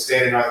in the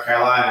state of North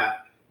Carolina,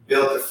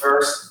 built the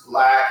first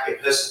black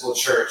Episcopal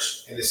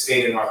church in the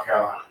state of North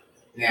Carolina.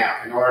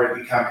 Now, in order to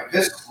become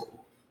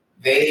Episcopal,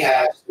 they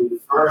had to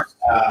first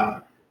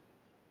not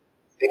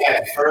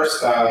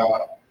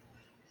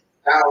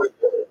only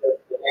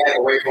they had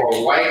a way for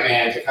a white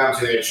man to come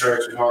to their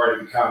church in order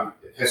to become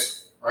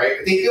Episcopal, right?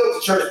 But they built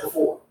the church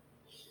before.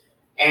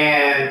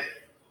 And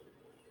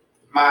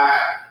my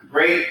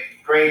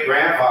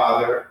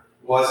great-great-grandfather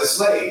was a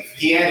slave,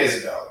 he and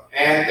Isabella,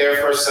 and their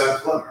first son,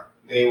 Plummer.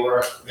 They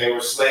were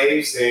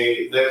slaves.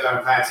 They lived on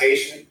a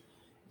plantation.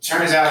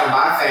 Turns out in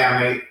my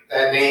family,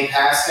 that name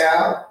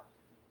Pascal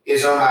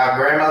is on my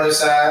grandmother's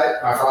side,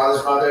 my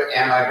father's mother,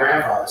 and my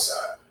grandfather's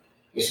side,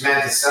 which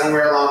meant that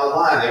somewhere along the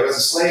line there was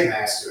a slave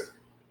master,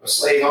 a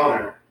slave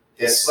owner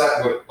that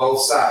slept with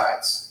both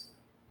sides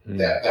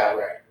that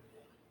way.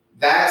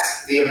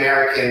 That's the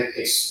American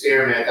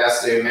experiment.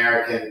 That's the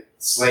American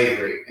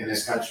slavery in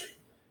this country.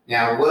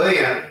 Now,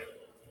 William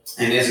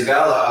and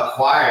Isabella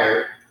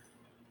acquired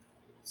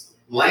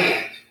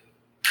land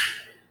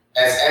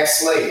as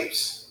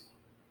ex-slaves,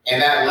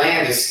 and that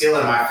land is still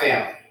in my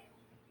family.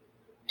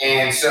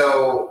 And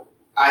so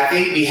I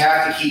think we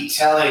have to keep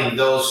telling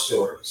those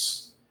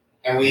stories.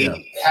 And we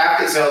have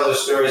to tell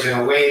those stories in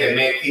a way that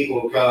make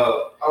people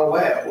go, oh,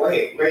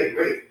 wait.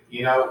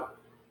 You know,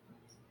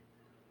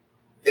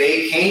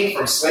 they came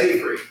from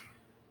slavery,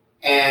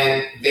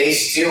 and they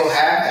still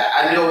have that.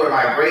 I know where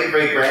my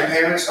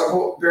great-great-grandparents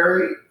are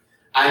buried.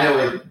 I know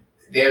where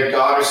their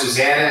daughter,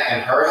 Susanna,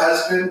 and her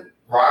husband,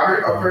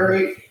 Robert, are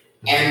buried,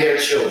 and their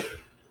children.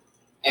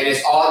 And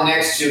it's all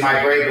next to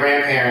my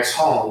great-grandparents'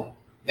 home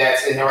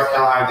that's in North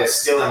Carolina that's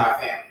still in my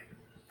family.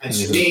 And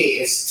to me,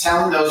 it's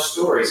telling those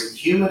stories and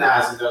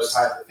humanizing those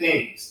type of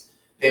things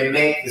that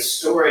make the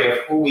story of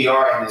who we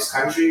are in this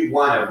country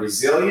one of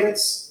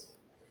resilience,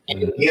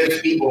 and it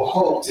gives people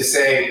hope to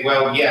say,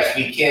 well, yes,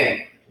 we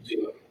can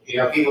do it. You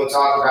know, people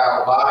talk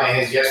about Obama and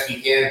his yes,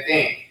 we can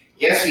thing.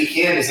 Yes, we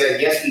can is that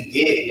yes, we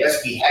did.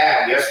 Yes, we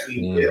have. Yes,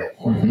 we will.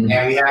 Mm-hmm.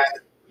 And we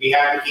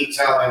have to keep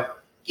telling.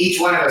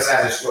 Each one of us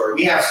has a story.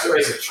 We have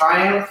stories of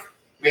triumph.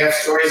 We have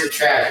stories of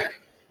tragedy.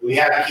 We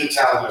have to keep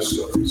telling those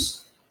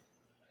stories.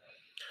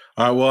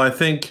 All right. Well, I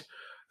think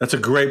that's a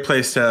great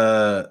place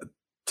to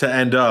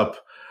end up,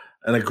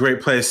 and a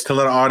great place to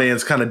let our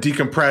audience kind of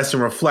decompress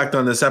and reflect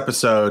on this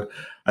episode.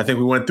 I think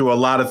we went through a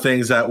lot of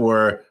things that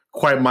were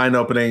quite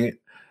mind-opening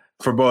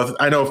for both.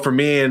 I know for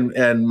me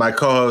and my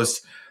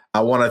co-host,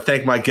 I want to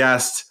thank my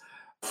guest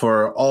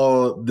for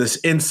all this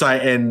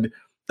insight, and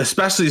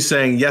especially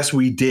saying, yes,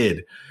 we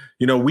did.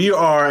 You know, we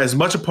are as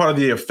much a part of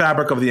the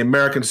fabric of the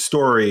American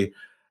story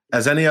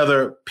as any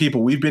other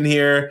people. We've been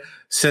here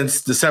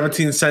since the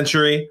 17th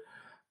century.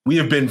 There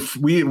have been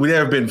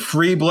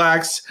free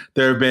blacks.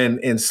 There have been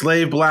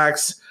enslaved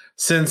blacks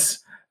since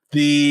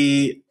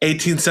the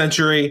 18th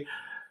century.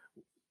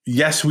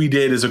 Yes, we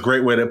did is a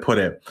great way to put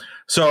it.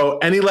 So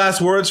any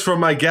last words from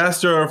my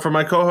guest or from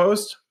my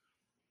co-host?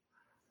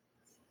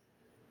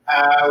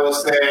 I will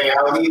say,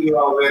 I'll leave you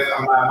all with,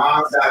 on my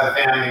mom's side of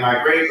the family,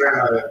 my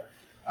great-grandmother,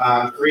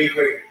 3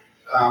 quick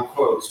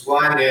quotes.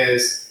 One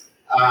is,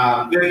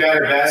 good,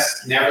 better,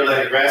 best. Never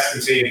let it rest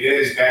until your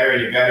good is better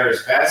and your better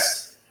is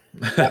best.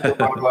 The other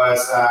one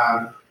was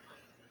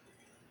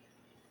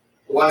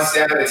one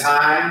step at a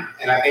time.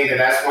 And I think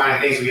that's one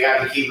of the things we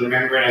have to keep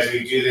remembering as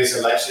we do this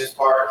elections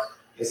part,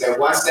 is that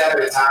one step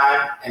at a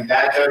time, and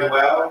that done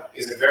well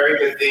is a very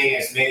good thing,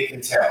 as many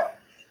can tell.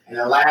 And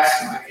the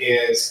last one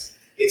is,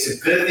 it's a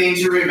good thing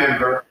to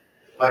remember,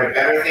 but a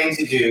better thing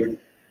to do.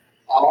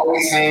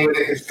 Always hang with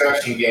the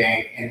construction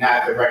gang and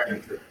not the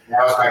wrecking crew.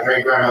 That was my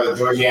great-grandmother,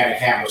 Georgiana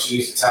Campbell. She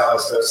used to tell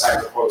us those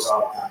type of quotes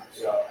all the time.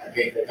 So I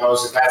think that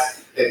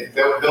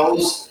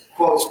those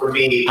quotes for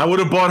me. I would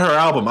have bought her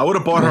album.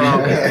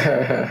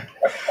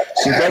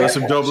 She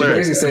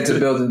basically said to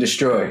build and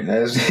destroy.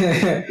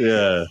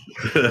 Yeah.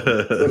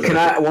 Can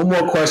I, one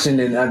more question,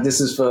 and this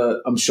is for,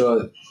 I'm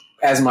sure,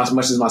 as much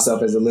as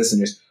myself as the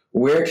listeners.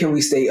 Where can we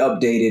stay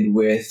updated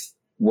with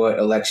what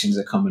elections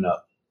are coming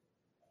up?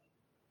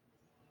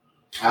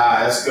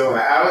 That's good.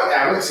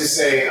 I would just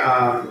say,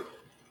 I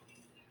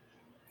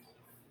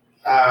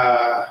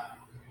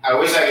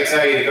wish I could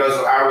tell you to go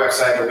to our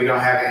website, but we don't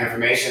have the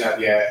information up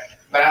yet.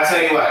 But I'll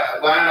tell you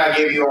what, why don't I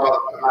give you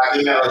all my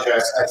email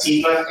address,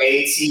 Atiba,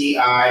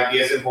 A-T-I, B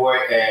as in boy,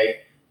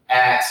 A,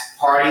 at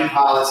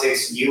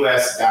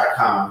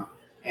partypoliticsus.com.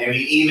 And if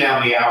you email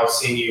me, I'll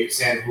send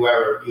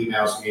whoever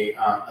emails me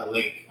a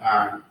link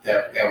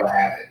that will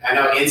have it. I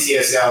know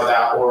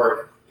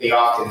ncsl.org, they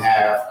often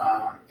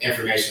have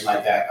information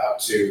like that up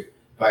too.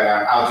 But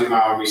I'll do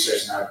my own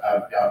research, and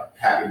I'll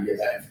happy to get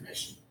that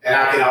information. And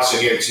I can also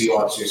give it to you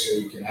all too, so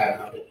you can have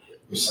another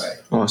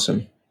website.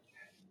 Awesome.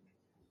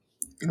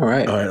 All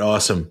right,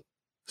 awesome.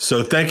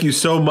 So thank you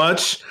so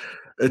much,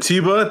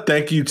 Atiba.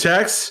 Thank you,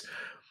 Tex.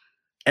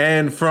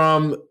 And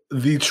from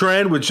The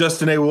Trend with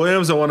Justin A.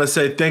 Williams, I want to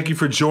say thank you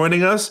for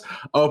joining us.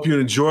 I hope you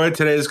enjoyed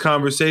today's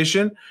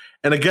conversation.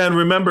 And again,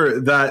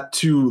 remember that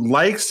to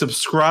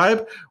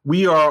subscribe.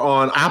 We are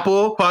on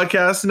Apple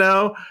Podcasts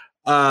now.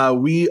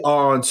 We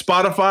are on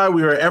Spotify.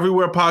 We are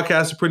everywhere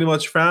podcasts are pretty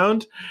much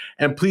found.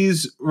 And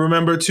please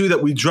remember, too,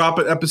 that we drop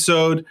an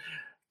episode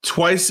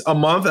twice a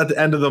month at the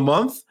end of the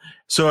month.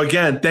 So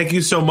again, thank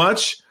you so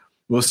much.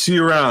 We'll see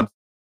you around.